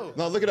 I don't know.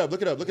 No, look it up. Go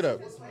ahead.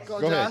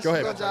 Go, Josh.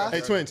 Hey,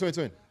 twin.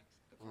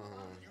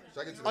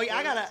 Oh yeah,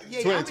 I gotta.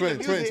 Yeah, Twin, I'm twin, in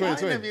the twin, music. twin, I'm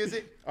in the twin.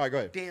 music. All right, go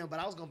ahead. Damn, but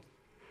I was gonna.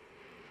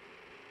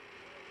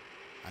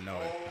 I know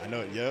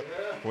it. Yep.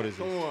 What is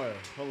it? Hold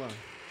on.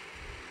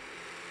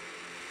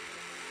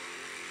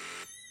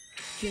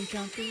 Can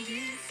count the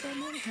years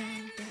someone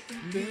had that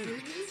we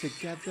lived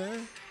together.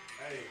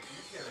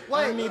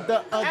 I need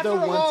the other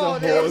one to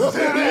hold.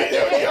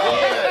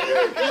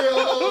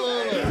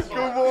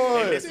 Come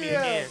on. They missed me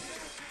again.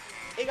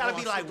 It gotta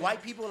be like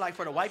white people, like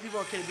for the white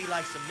people, or can it be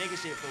like some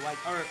nigga shit for white?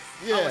 Or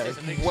I would say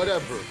some nigga shit.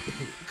 whatever.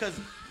 Because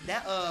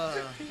that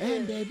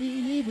And baby,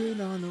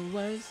 even on the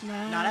worst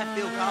night. nah, that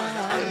Phil Collins,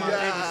 that's like my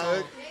favorite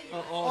song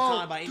of all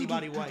time by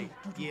anybody white.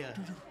 Yeah.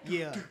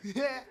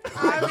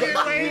 I've been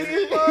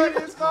waiting for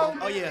this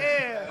moment. Oh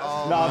yeah.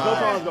 Nah, Phil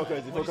Collins go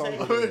crazy. Phil Collins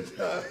go crazy.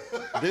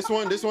 This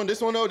one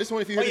though. This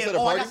one, if you hear this at a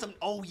I party, got some.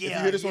 Oh yeah. if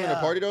you hear this one at a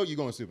party though, you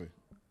going stupid.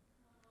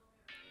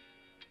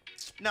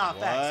 Nah,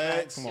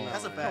 facts. Come on.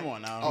 That's a fact. Come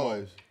on now.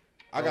 Always.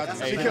 I got That's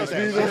this. a She fact.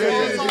 killed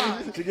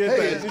That's She get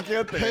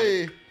that.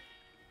 Hey.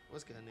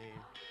 What's her name?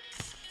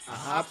 I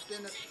hopped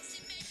in the.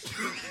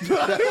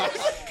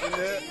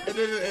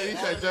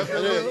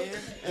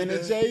 And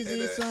the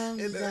Jay-Z song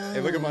is on.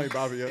 Hey, look at Monty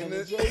Bobby, yo. And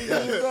the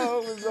Jay-Z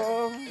song is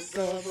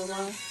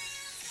on.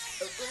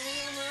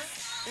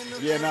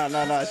 Yeah,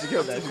 nah. She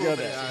killed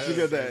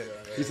that.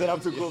 He said I'm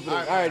too cool for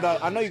this. All right, no,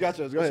 I know you got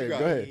yours. Go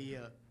ahead. Yeah.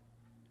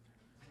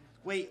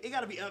 Wait, it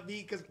gotta be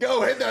upbeat because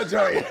Go hit that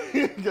joint.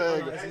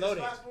 it's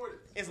loaded.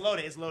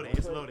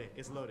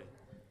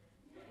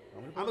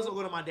 I'm just gonna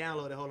go to my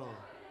download. Hold on.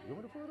 You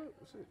want me to pull it up?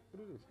 Shit,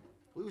 what is this?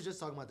 We was just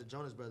talking about the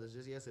Jonas Brothers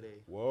just yesterday.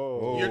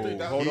 Whoa. Year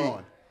 3000. Hold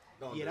on.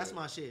 Yeah, that's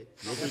my shit.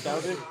 Year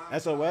 3000?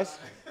 SOS?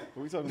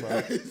 What we talking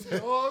about?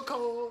 Oh,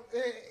 cold.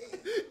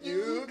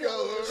 You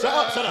go. Shut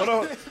up. Hold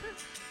on.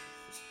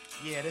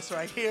 Yeah, this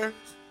right here.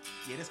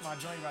 Yeah, this my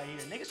joint right here.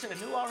 Niggas should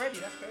have knew already.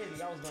 That's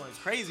crazy. I was going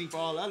crazy for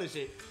all the other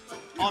shit.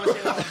 All the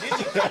shit on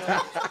Disney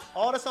Channel.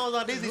 All the songs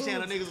on Disney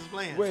Channel niggas was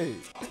playing. Wait.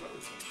 Cause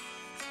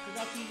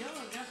I'm too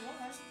young, that's why.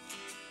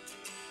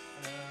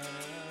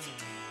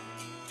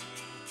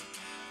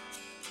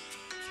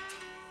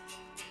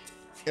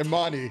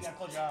 Imani. You gotta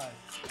close your eyes.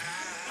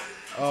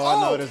 Oh,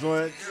 I know this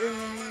one.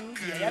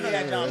 Yeah, I know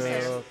that John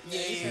Sam.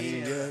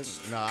 Yeah.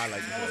 No, I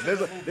like this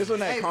one. This one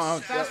that Hey,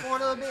 calm. fast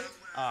forward a little bit.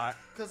 Alright.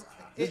 Cause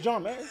It's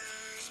John, man.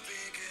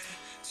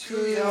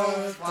 to your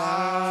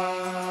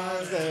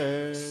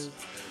Fathers.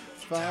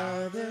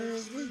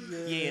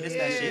 Yeah, this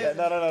that shit.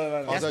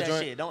 No. That's that that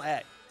joint? shit. Don't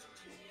act.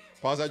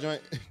 Pause that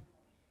joint.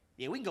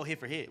 Yeah, we can go hit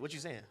for hit. What you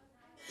saying?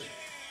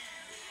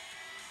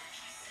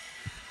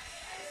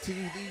 To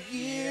the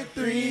year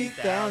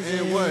 3000.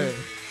 And what?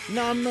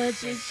 Not much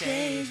has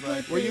changed,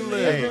 but Where you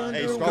live?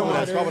 Hey, scrabble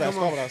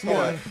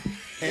that.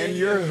 And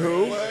you're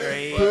who?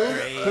 Great.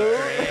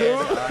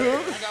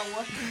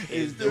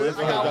 Is do it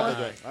for the one.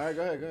 All right,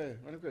 go ahead.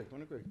 Run it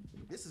quick.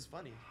 This is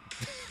funny.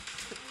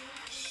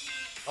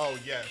 Oh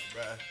yes,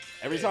 bruh.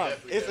 Every time.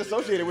 It's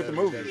associated with the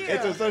movie. Yeah.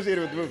 It's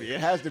associated with the movie. It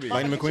has to be.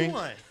 Lightning McQueen.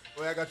 Wait,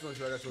 I got you.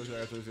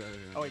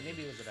 Oh wait,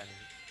 maybe it was the bad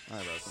All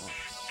right, bro, come on.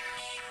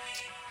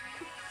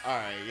 All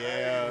right,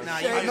 yeah. Nah,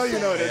 I know you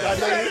know this. I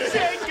know you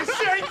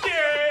Shake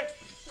it.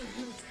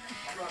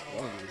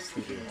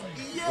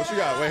 What you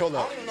got? Wait, hold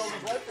up.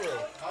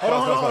 Hold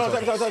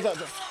on.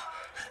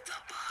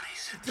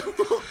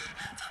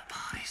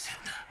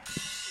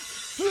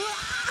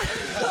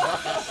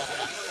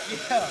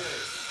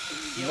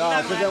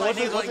 No, because then once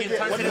it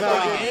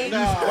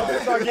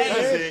start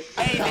getting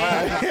Hey,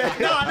 man.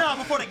 No,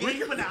 before the game,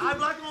 you put the eye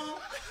black on.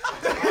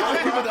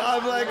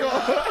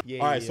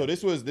 All right, so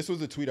this was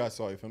the tweet I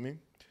saw. You feel me?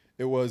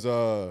 It was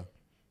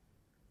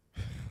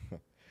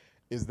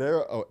is there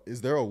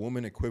a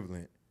woman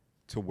equivalent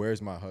to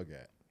where's my hug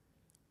at?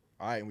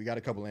 All right, and we got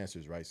a couple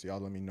answers, right? So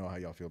y'all let me know how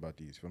y'all feel about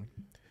these. Feel me?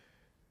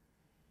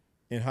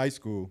 In high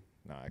school,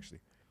 actually,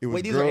 it was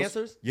Wait, these girls. are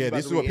answers? Yeah, You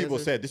this is about what to read people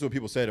answers? said. This is what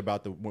people said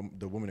about the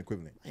woman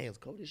equivalent. Hands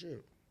cold as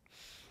shit.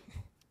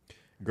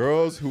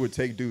 Girls who would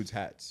take dudes'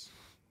 hats.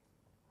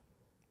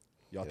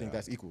 Y'all think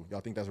that's equal?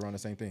 Y'all think that's around the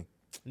same thing?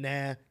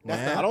 Nah.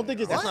 I don't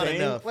think it's the That's not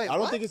same. enough. I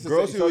don't think it's the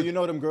Girls same. who- So you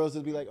know them girls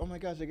that be like, oh my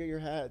gosh, I get your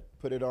hat,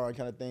 put it on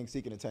kind of thing,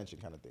 seeking attention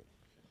kind of thing.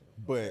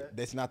 But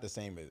that's not the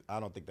same. I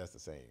don't think that's the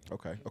same.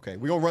 Okay.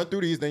 We're gonna run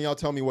through these, then y'all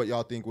tell me what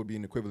y'all think would be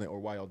an equivalent or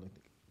why y'all don't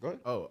think. Go ahead.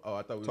 Oh,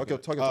 I thought we Talk were your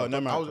Oh, talk.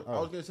 never I mind.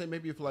 was gonna say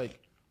maybe if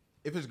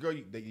it's a girl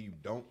that you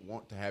don't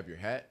want to have your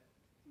hat,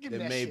 Give me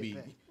then that maybe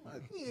shit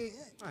back.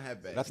 not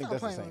have back. I think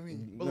that's the playing with me.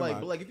 same. But Never like,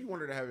 mind. but like, if you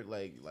wanted to have it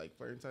like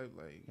flirting type,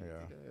 like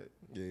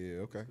Yeah,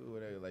 okay. cool,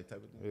 whatever, like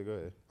type of thing. Yeah, go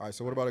ahead. All right,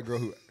 so what about a girl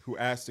who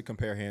asked to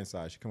compare hand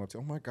size? She come up to,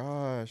 oh my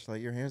gosh,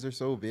 like your hands are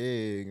so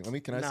big.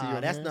 Can I see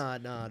your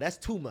hands? That's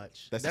too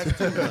much. That's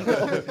too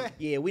much.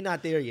 Yeah, we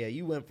not there yet.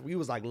 You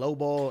was like low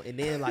ball, and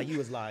then like you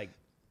was like,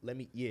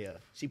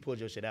 she pulled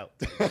your shit out.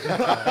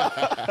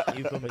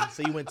 You feel me?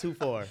 So you went too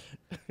far.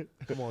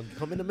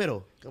 Come in the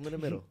middle. Let me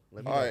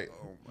All know. right,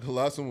 the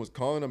last one was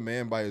calling a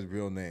man by his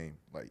real name,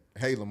 like,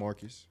 hey,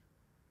 LaMarcus.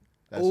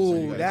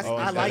 Ooh, that's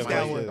I like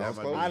that one. That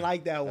might be- I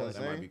like that one.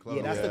 That might be close.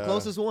 Yeah, that's the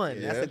closest one.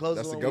 Yeah, That's the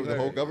closest that's one. the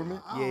whole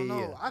government. I don't know.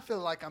 Yeah. I feel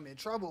like I'm in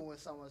trouble when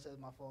someone says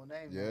my full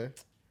name. Yeah.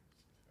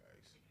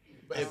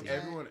 But if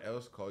everyone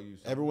else call you,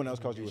 something, Everyone else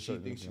calls you and a she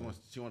certain thinks name.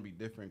 she want to be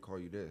different, call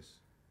you this,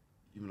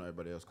 even though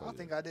everybody else calls I you.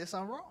 think I did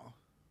something wrong.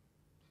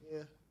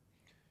 Yeah.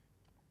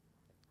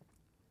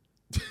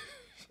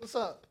 What's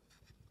up?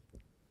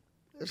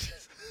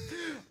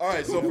 All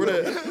right, so for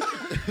the,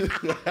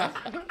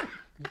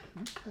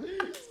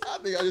 I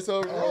think I just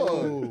told him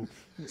wrong.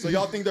 So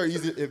y'all think there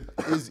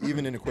is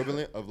even an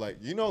equivalent of like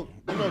you know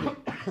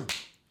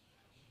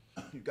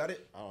you got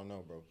it? I don't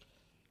know, bro.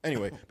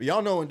 Anyway, but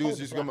y'all know when dudes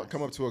just come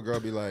up to a girl,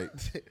 be like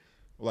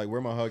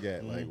where my hug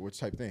at? Like which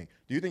type thing?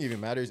 Do you think it even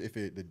matters if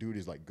the dude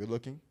is like good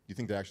looking? Do you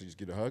think they actually just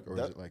get a hug, or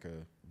is it like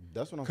a?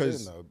 That's what I'm saying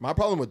Because though. my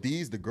problem with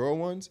the girl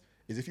ones,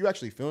 is if you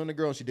actually feeling the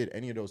girl and she did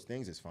any of those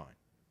things, it's fine.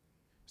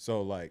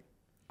 So like,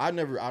 I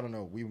don't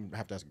know. We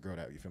have to ask a girl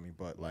that, you feel me?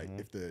 But like,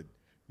 if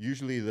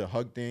usually the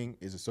hug thing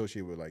is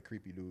associated with like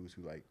creepy dudes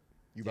who like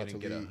you about to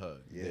Didn't get a leave. hug.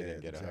 Yeah, They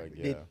didn't get a hug.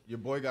 exactly. Yeah. Your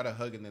boy got a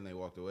hug and then they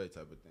walked away,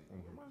 type of thing.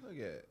 Where my hug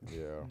at?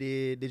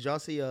 Yeah. Did y'all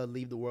see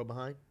Leave the World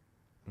Behind?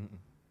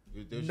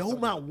 There's No,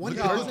 something- not one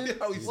Look how- person? look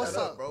how he What's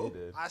set up, bro?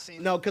 I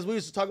seen. No, because we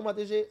was talking about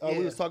this shit. We Yeah.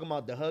 was talking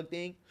about the hug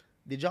thing.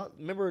 Did y'all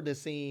remember the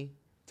scene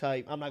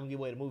type? I'm not gonna give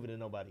away the movie to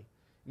nobody.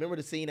 Remember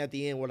the scene at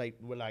the end where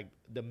like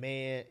the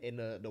man and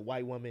the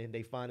white woman,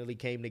 they finally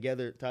came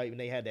together type, and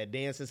they had that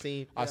dancing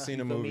scene. I seen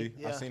the You feel movie. me?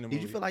 Yeah. I seen the movie.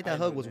 Did you feel like I that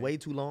hug know was that. way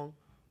too long?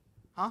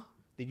 Huh?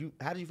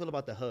 How did you feel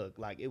about the hug?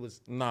 Like it was,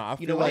 Nah, I you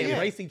feel know, like they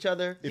embraced each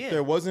other. if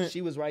there wasn't,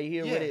 She was right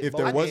here Yeah. with it. if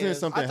both there wasn't hands.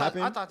 something I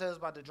happened, thought that was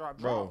about to drop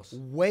Bro. draws.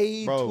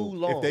 way bro, too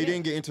long. if they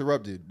didn't get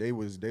interrupted, they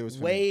was finna,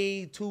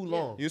 way too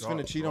long. he was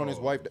finna cheat on his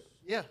wife.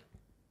 Yeah.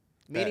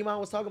 Me and Iman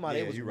was talking about it.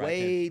 Yeah, It was you right,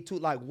 way too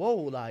like whoa,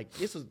 like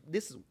this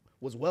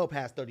was well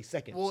past 30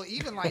 seconds. Well,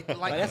 even like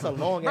that's a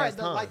long ass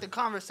time. Like the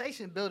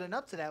conversation building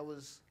up to that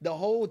was. The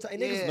whole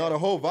time, Yeah. No, the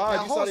whole vibe.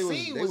 That You whole saw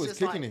scene they was just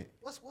kicking like, it.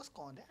 What's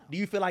going down? Do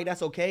you feel like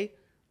that's okay?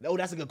 Oh,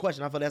 that's a good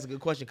question. I feel that's a good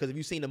question because if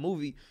you've seen the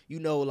movie,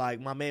 you know,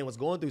 like my man was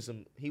going through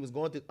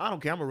I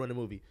don't care. I'm gonna run the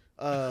movie.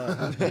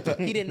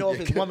 He didn't know if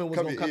his woman was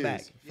gonna come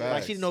back.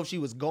 Like she didn't know if she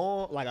was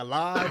gone, like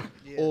alive,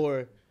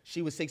 or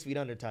she was 6 feet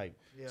under type.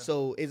 Yeah.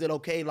 So is it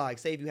okay? Like,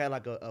 say if you had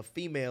like a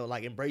female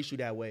like embrace you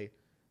that way,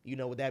 you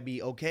know, would that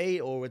be okay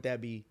or would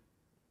that be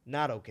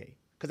not okay?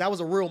 Because that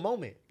was a real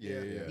moment.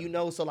 Yeah. You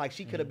know, so like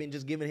she could have been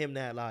just giving him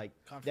that like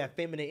that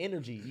feminine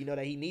energy, you know,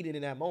 that he needed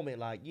in that moment.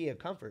 Like, yeah,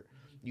 comfort.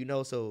 You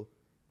know, so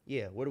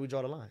yeah, where do we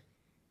draw the line?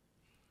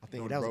 I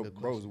think that was a good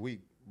bro's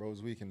weak.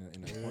 Bro's weak in the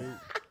point.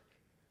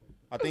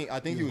 I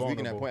think he was weak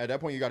in that point. At that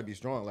point, you got to be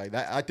strong. Like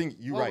that. I think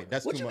you're right.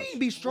 That's What too you much. mean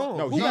be strong?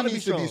 No, Who he gotta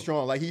needs to be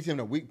strong. Like he's in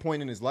a weak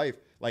point in his life.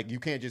 Like you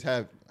can't just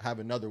have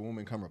another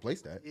woman come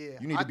replace that. Yeah,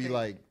 you need to be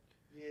like.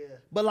 Yeah.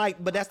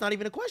 But that's not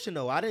even a question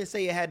though. I didn't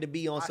say it had to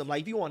be on some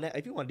like if you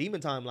want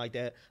demon time like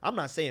that. I'm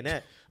not saying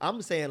that.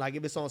 I'm saying like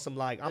if it's on some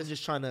like I'm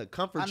just trying to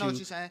comfort you. I know what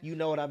you're saying. You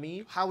know what I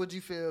mean? How would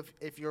you feel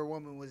if your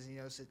woman was in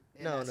that situation?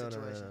 No.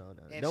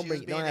 And Don't she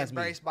was being ask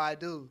me. embraced by a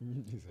dude.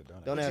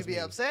 Don't Would ask you be me.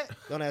 upset?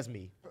 Don't ask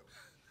me.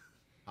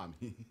 I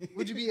mean,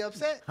 Would you be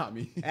upset? I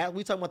mean,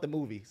 We talking about the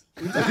movies.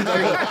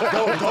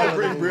 Don't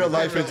bring real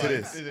life into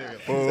this.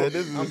 This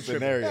is a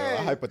scenario, a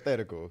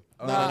hypothetical.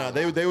 No.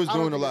 They was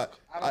doing a lot.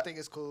 I don't think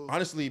it's cool.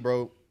 Honestly,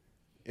 bro,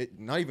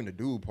 not even the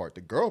dude part,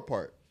 the girl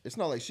part. It's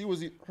not like she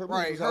was her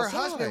Right, was her outside.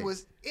 husband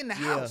was in the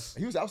house.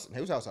 He was outside.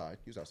 He was outside.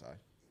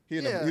 He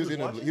was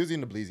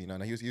in the bleezy. No,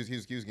 he was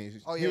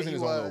getting. Oh, he yeah, was in he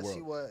his own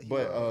little was,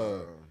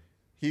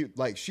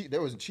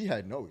 world. She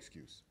had no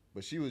excuse.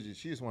 But she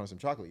just wanted some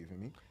chocolate. You feel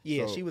me?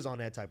 Yeah, So- she was on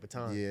that type of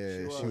time.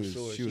 Yeah, she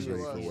was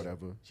ready for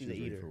whatever. She's She an was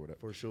ready eater for whatever.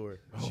 for sure.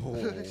 For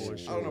sure.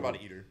 I don't know about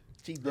an eater.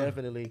 She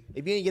definitely.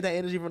 If you didn't get that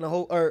energy from the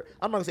whole, or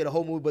I'm not gonna say the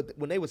whole movie, but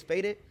when they was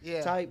faded,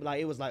 Yeah. type, like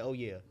it was like, oh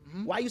yeah,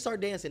 why you start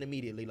dancing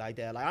immediately like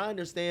that? Like I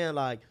understand,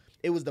 like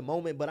it was the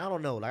moment, but I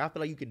don't know. Like I feel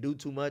like you could do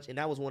too much, and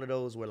that was one of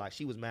those where like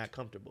she was mad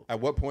comfortable. At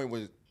what point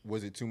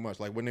was it too much?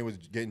 Like when they was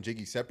getting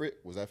jiggy separate,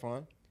 was that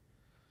fine?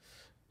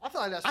 I feel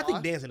like that's I fine.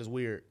 think dancing is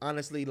weird,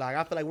 honestly. Like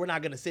I feel like we're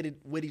not gonna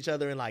with each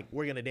other and like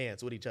we're gonna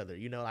dance with each other.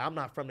 You know, like, I'm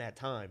not from that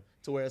time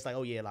to where it's like,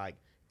 oh yeah, like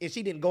if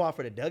she didn't go out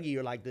for the Dougie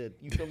or like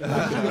you feel me,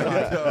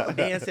 like,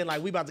 dancing,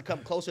 like we about to come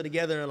closer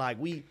together and like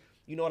we,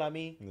 you know what I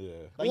mean? Yeah.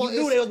 Like you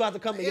knew they was about to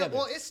come together.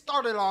 Well, it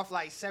started off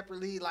like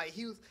separately. Like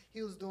he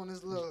was doing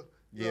this little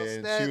and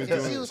step, she was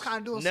and doing- she was kind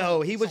of doing. No,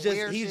 some, he was some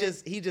weird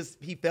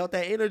he felt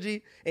that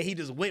energy and he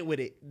just went with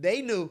it.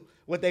 They knew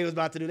what they was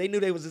about to do. They knew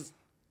they was just,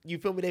 you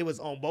feel me? They was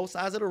on both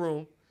sides of the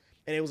room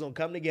and they was gonna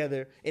come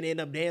together and end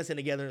up dancing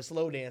together and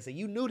slow dancing.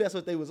 You knew that's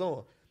what they was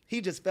on. He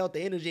just felt the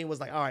energy and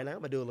was like, all right, now I'm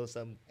gonna do a little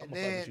something. I'm And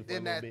gonna fuck with you for a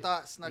then little that bit.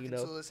 thought snuck You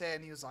know? into his head,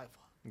 and he was like,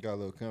 "Fuck, Got a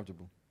little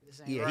comfortable. this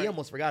ain't Yeah, right." he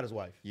almost forgot his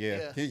wife.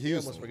 Yeah, Yeah. he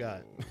was almost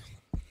forgot.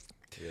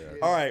 Yeah.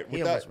 All right, He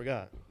with almost that,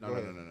 forgot. no.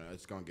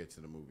 It's gonna get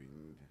to the movie.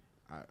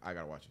 I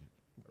gotta watch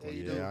it. Yeah,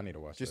 you do. Yeah, I need to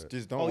watch that.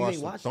 just Oh, don't you watch.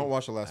 ain't watched Don't it?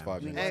 watch the last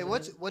 5 minutes. Hey,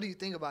 what do you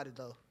think about it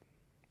though?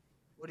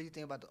 What do you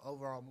think about the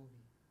overall movie?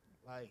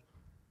 Like,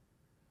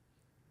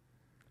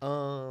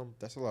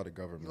 That's a lot of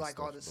government. you like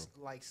stuff, all this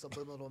bro. like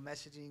subliminal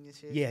messaging and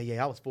shit?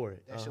 Yeah, I was for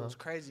it. That shit was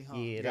crazy, huh?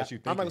 Yeah, got you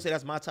I'm not gonna thinking. say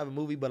that's my type of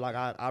movie, but like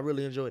I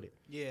really enjoyed it.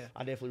 Yeah. I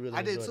definitely really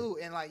I did enjoyed too,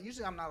 and like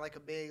usually I'm not like a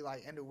big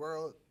like end of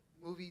world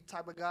movie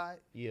type of guy.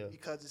 Yeah.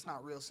 Because it's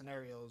not real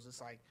scenarios. It's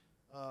like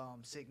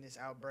sickness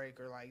outbreak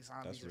or like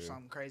zombies or real.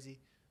 something crazy.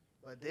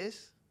 But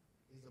this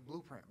is the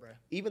blueprint, bruh.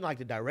 Even like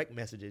the direct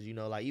messages, you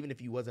know, like even if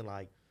you wasn't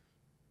like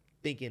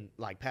thinking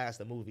like past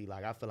the movie,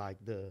 like I feel like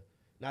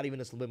not even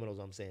the subliminals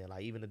I'm saying,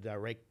 like even the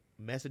direct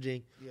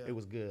messaging, Yeah. it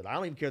was good. I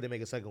don't even care if they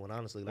make a second one,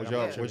 honestly. Like, Would I'm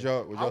y'all? not Would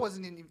tripping.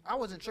 y'all? I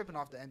wasn't tripping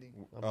off the ending.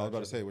 I was about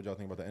to say, what y'all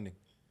think about the ending?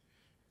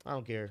 I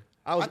don't care.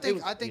 I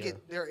think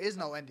there is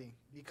no ending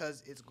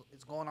because it's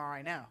going on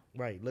right now.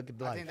 Right. Look at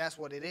the I life. think that's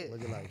what it is.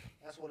 Look at life.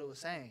 That's what it was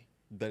saying.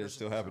 That is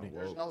still happening.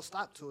 There's no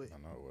stop to it. I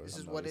know it was. This I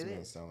is know what This it man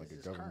is. sound like This a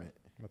is current. government.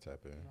 I'm gonna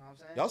tap in. You know what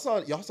I'm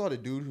saying? Y'all saw the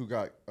dude who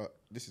got.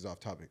 This is off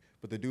topic,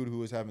 but the dude who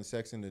was having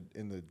sex in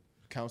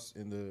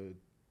the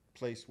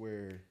place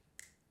where.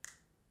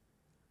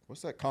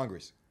 What's that?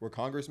 Congress, where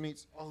Congress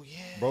meets. Oh yeah.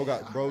 Bro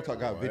got I heard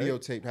about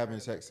videotaped having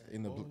sex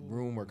in the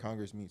room where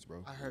Congress meets,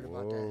 bro. I heard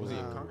about that. Was he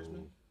a Nah.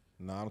 congressman?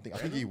 No, I don't think. I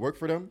think he worked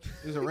for them.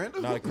 Is it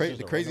random? Nah, the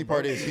crazy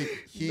part is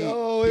he.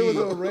 No, it was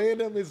a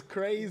random. It's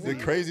crazy. The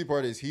crazy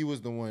part is he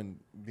was the one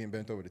being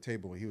bent over the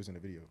table when he was in the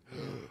video.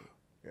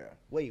 Yeah.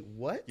 Wait,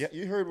 what? Yeah,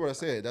 you heard what I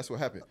said. That's what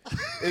happened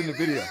in the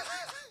video.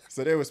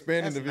 So they were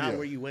spanning That's the video. not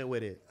where you went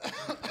with it.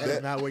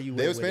 That's not where you went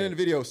They were with spanning it. the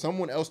video.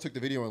 Someone else took the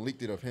video and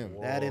leaked it of him.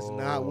 That is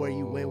not where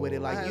you went with it. I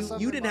Like had you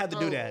something didn't in have to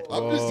my do throat. that.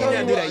 I'm just You telling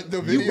didn't you do what that. the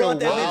You video brought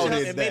that wild bitch up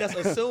is and made us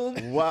assume.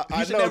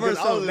 You should never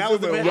assume. That was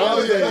the point.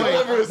 wild.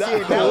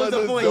 That was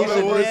the point. You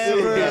should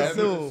never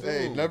assume.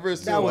 Hey, never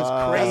assume. That was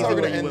That's crazy how we're where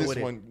gonna you end went this with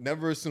it. one.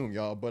 Never assume,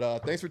 y'all. But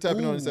thanks for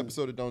tapping on this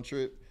episode of Don't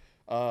Trip.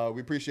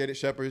 We appreciate it,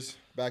 Shepherds.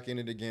 Back in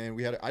it again.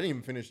 I didn't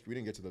even finish. We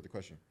didn't get to the other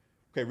question.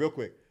 Okay, real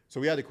quick. So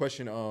we had the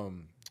question.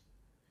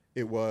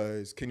 It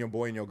was, can your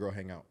boy and your girl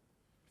hang out?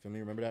 Feel me?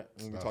 Remember that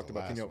when we That talked was the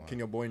about last one. can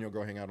your boy and your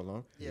girl hang out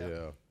alone?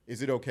 Yeah.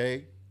 Is it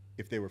okay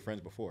if they were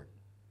friends before?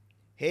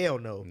 Hell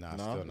no. Nah,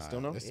 No, still not. still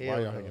no? This is Hell why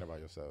y'all no. hanging about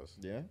yourselves.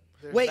 Yeah.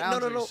 There's Wait,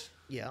 boundaries. no.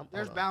 Yeah,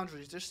 There's hold on.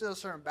 boundaries. There's still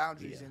certain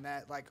boundaries Yeah. in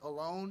that. Like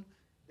alone,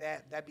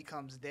 that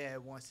becomes dead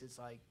once it's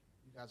like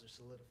you guys are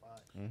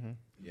solidified.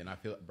 Yeah, and I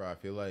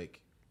feel like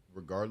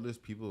regardless,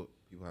 people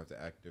have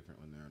to act different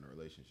when they're in a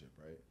relationship,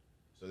 right?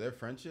 So their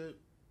friendship,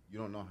 you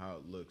don't know how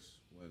it looks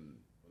when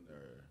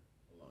they're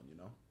alone, you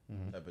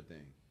know, type of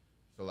thing.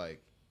 So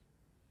like,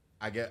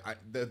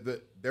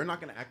 they're not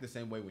gonna act the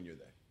same way when you're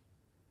there.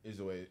 Is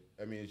the way.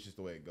 I mean, it's just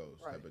the way it goes,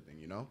 Right. type of thing,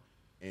 you know.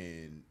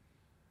 And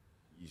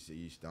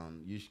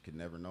you could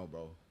never know,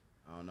 bro.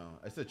 I don't know.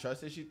 It's a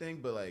trust issue thing,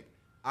 but like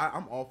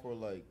I'm all for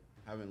like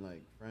having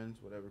like friends,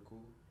 whatever,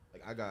 cool.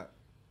 Like I got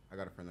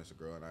a friend that's a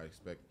girl, and I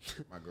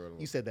expect my girl to.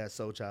 You said that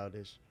so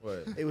childish.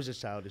 What? It was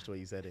just childish the way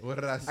you said it. What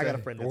did I say? I got a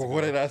friend that's a girl.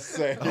 What did I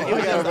say? It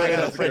was just, I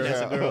got a friend that's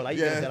a girl. Like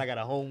you just said, I got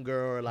a home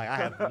girl. Or like I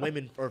have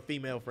women or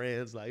female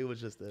friends. Like it was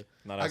just a.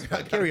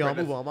 Carry on,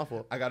 move on. My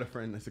fault. I got a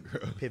friend that's a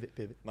girl.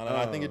 Pivot. No,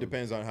 I think it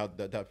depends on how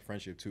that type of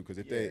friendship too. Because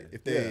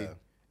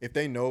if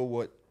they know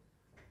what,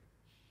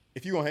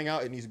 if you gonna hang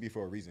out, it needs to be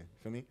for a reason.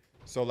 Feel me?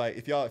 So like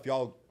if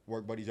y'all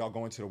work buddies, y'all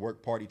going to the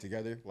work party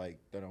together, like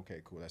then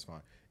okay, cool, that's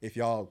fine. If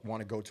y'all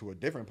want to go to a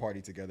different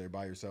party together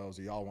by yourselves,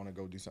 or y'all want to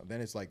go do something, then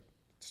it's like,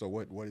 so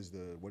what is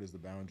the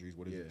boundaries?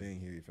 What is the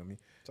thing here? You feel me?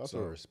 It's also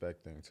a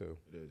respect thing too.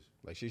 It is.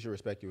 Like she should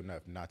respect you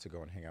enough not to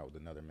go and hang out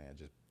with another man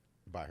just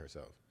by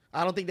herself.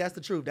 I don't think that's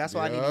the truth. That's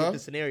why I need to get the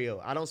scenario.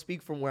 I don't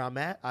speak from where I'm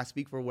at. I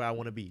speak from where I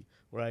want to be,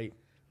 right?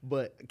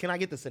 But can I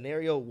get the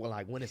scenario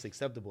like when it's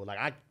acceptable? Like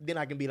I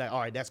can be like, all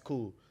right, that's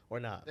cool or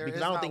not.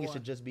 Because I don't think it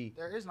should just be.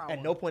 There is not at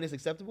one. no point it's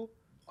acceptable.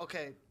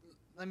 Okay,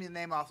 let me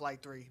name off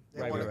like 3.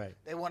 Right.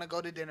 They want to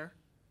go to dinner.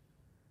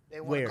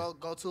 They want to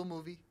go to a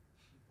movie,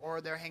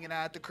 or they're hanging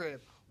out at the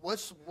crib.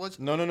 What's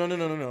No.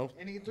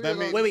 Any 3 of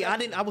those? Wait.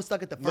 I was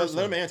stuck at the first.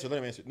 Let him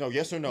answer. No,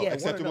 yes or no. Yeah,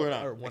 acceptable or one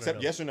or not? no.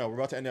 Except yes or no. We're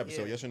about to end the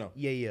episode. Yes or no?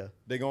 Yeah.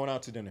 They going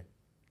out to dinner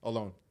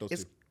alone. Those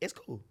two. It's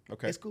cool.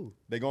 Okay. It's cool.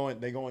 They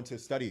going to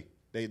study.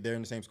 They're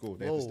in the same school.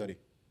 They have to study.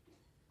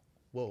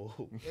 Whoa.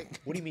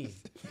 What do you mean?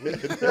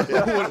 What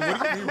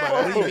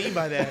do you mean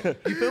by that?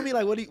 You feel me?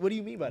 Like what do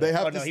you mean by that? They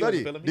have to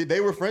study. They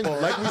were friends,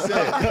 like we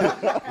said.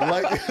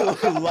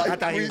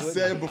 like we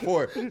said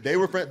before. They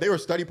were friends. They were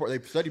they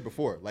studied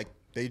before. Like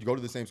they go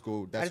to the same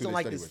school. That's I just who don't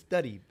they like the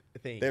study with. study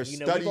thing. They're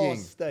We've all studying.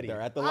 studied.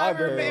 They're at the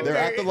library. They're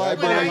at the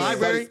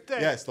library.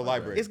 Yes, the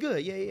library. It's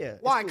good. Yeah.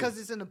 Why? It's cool.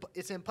 Because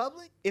it's in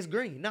public. It's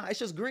green. No, it's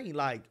just green.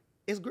 Like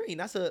it's green.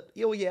 That's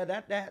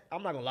that.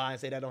 I'm not gonna lie and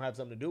say that don't have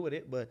something to do with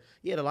it. But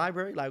yeah, the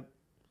library. Like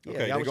yeah,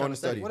 okay, they're going to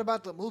study. What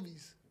about the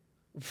movies?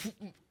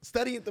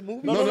 Study at the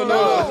movies? No.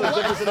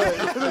 It's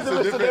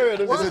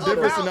a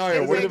different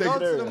scenario. What if they go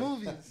to the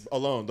movies?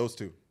 Alone? Those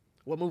two.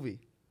 What movie?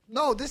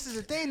 No, this is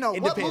the thing though.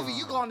 It What depends. movie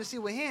you going to see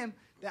with him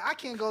that I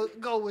can't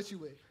go with you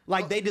with?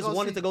 Like they just go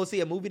wanted see. to go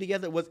see a movie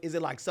together. Is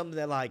it like something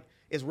that like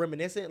is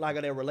reminiscent, like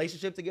of their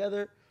relationship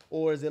together,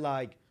 or is it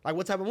like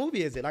what type of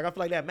movie is it? Like I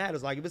feel like that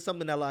matters. Like if it's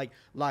something that like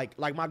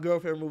my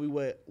girlfriend movie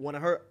with one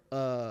of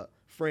her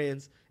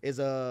friends is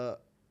The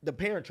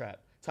Parent Trap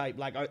type.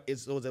 Like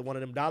is it one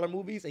of them dollar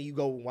movies and you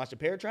go watch The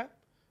Parent Trap?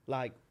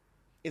 Like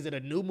is it a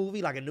new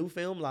movie, like a new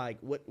film? Like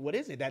what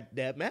is it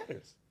that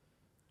matters?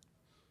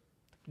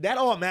 That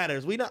all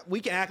matters. We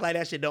can act like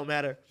that shit don't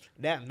matter.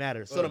 That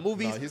matters. So the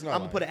movies, I'm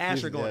gonna put an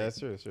asterisk on it. That's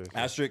true.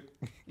 Asterisk.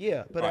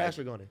 Yeah, put an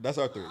asterisk on it. That's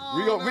our 3.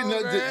 Oh,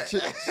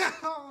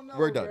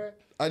 We're done.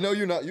 I know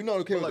you're not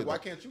okay with Like, it. why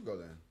can't you go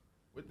then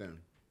with them?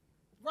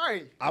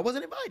 Right. I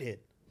wasn't invited.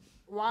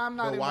 Why I'm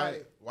not But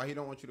invited? why he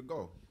don't want you to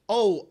go?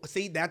 Oh,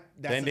 see that's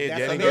Then a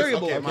they-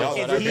 variable.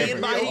 okay, Is he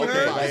inviting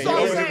her? That's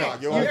what I'm saying.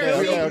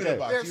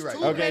 There's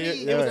too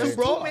many. There's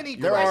too many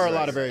There are a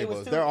lot of questions.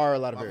 variables. There are a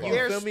lot of variables.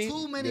 There's feel me?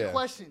 too many Yeah.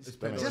 questions.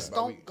 been Just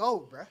about don't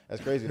go, bruh.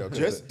 That's crazy though.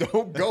 Just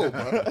don't go,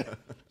 bro.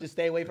 Just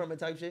stay away from it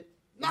type shit.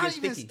 It Not gets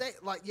even sticky.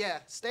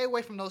 stay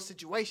away from those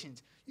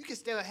situations. You can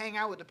still hang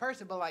out with the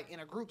person, but like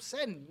in a group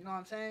setting, you know what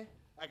I'm saying?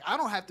 Like I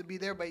don't have to be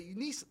there, but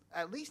you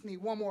at least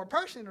need one more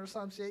person or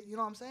some shit. You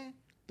know what I'm saying?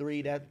 3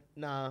 it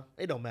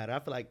don't matter. I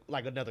feel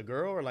like another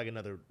girl or like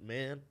another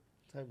man.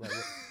 Type like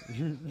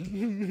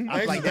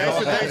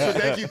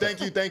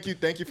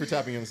Thank you for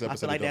tapping in this episode. I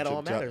feel like that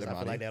all matters. Chat, I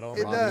feel like that all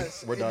It matters.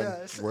 does. We're It done.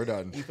 does. We're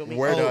done. You feel me?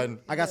 We're done.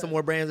 I got some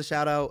more brands to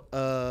shout out.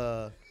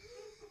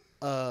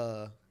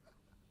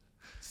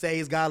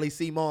 Say's Godly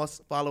Sea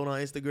Moss, followed on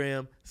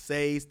Instagram.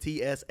 Say's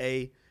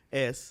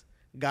TSAS.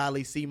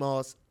 Godly Sea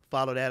Moss,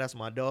 follow that. That's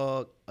my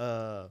dog.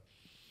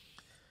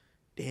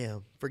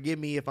 Damn, forgive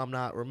me if I'm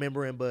not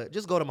remembering, but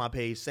just go to my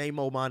page. Same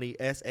Old Money,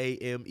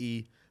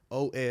 SameOlmani.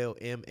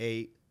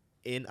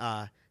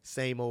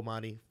 Same Old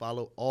Money.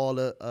 Follow all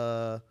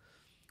the.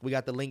 We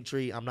got the link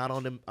tree. I'm not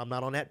on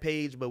that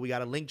page, but we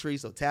got a link tree.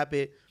 So tap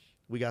it.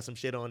 We got some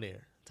shit on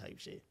there. Type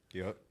shit.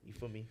 Yep. You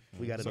feel me?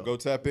 We got it. So all. go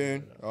tap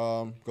in.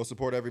 Go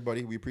support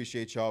everybody. We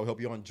appreciate y'all. We hope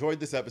y'all enjoyed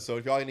this episode.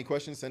 If y'all have any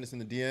questions, send us in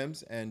the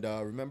DMs. And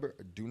remember,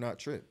 do not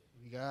trip.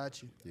 We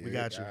got you. We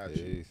got you.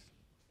 Peace.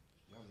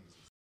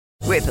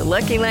 With the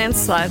Lucky Land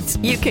Slots,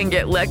 you can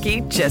get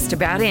lucky just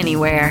about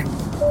anywhere.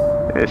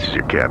 This is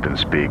your captain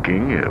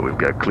speaking. We've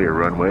got clear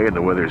runway and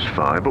the weather's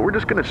fine, but we're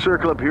just going to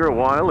circle up here a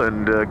while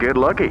and get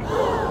lucky.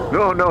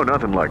 No,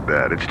 nothing like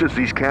that. It's just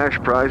these cash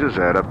prizes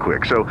add up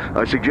quick. So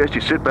I suggest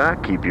you sit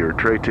back, keep your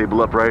tray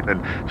table upright,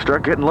 and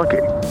start getting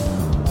lucky.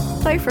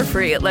 Play for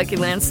free at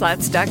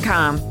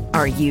LuckyLandSlots.com.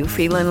 Are you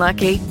feeling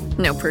lucky?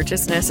 No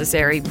purchase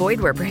necessary. Void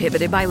where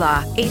prohibited by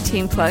law.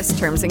 18+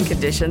 terms and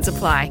conditions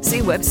apply. See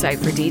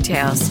website for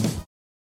details.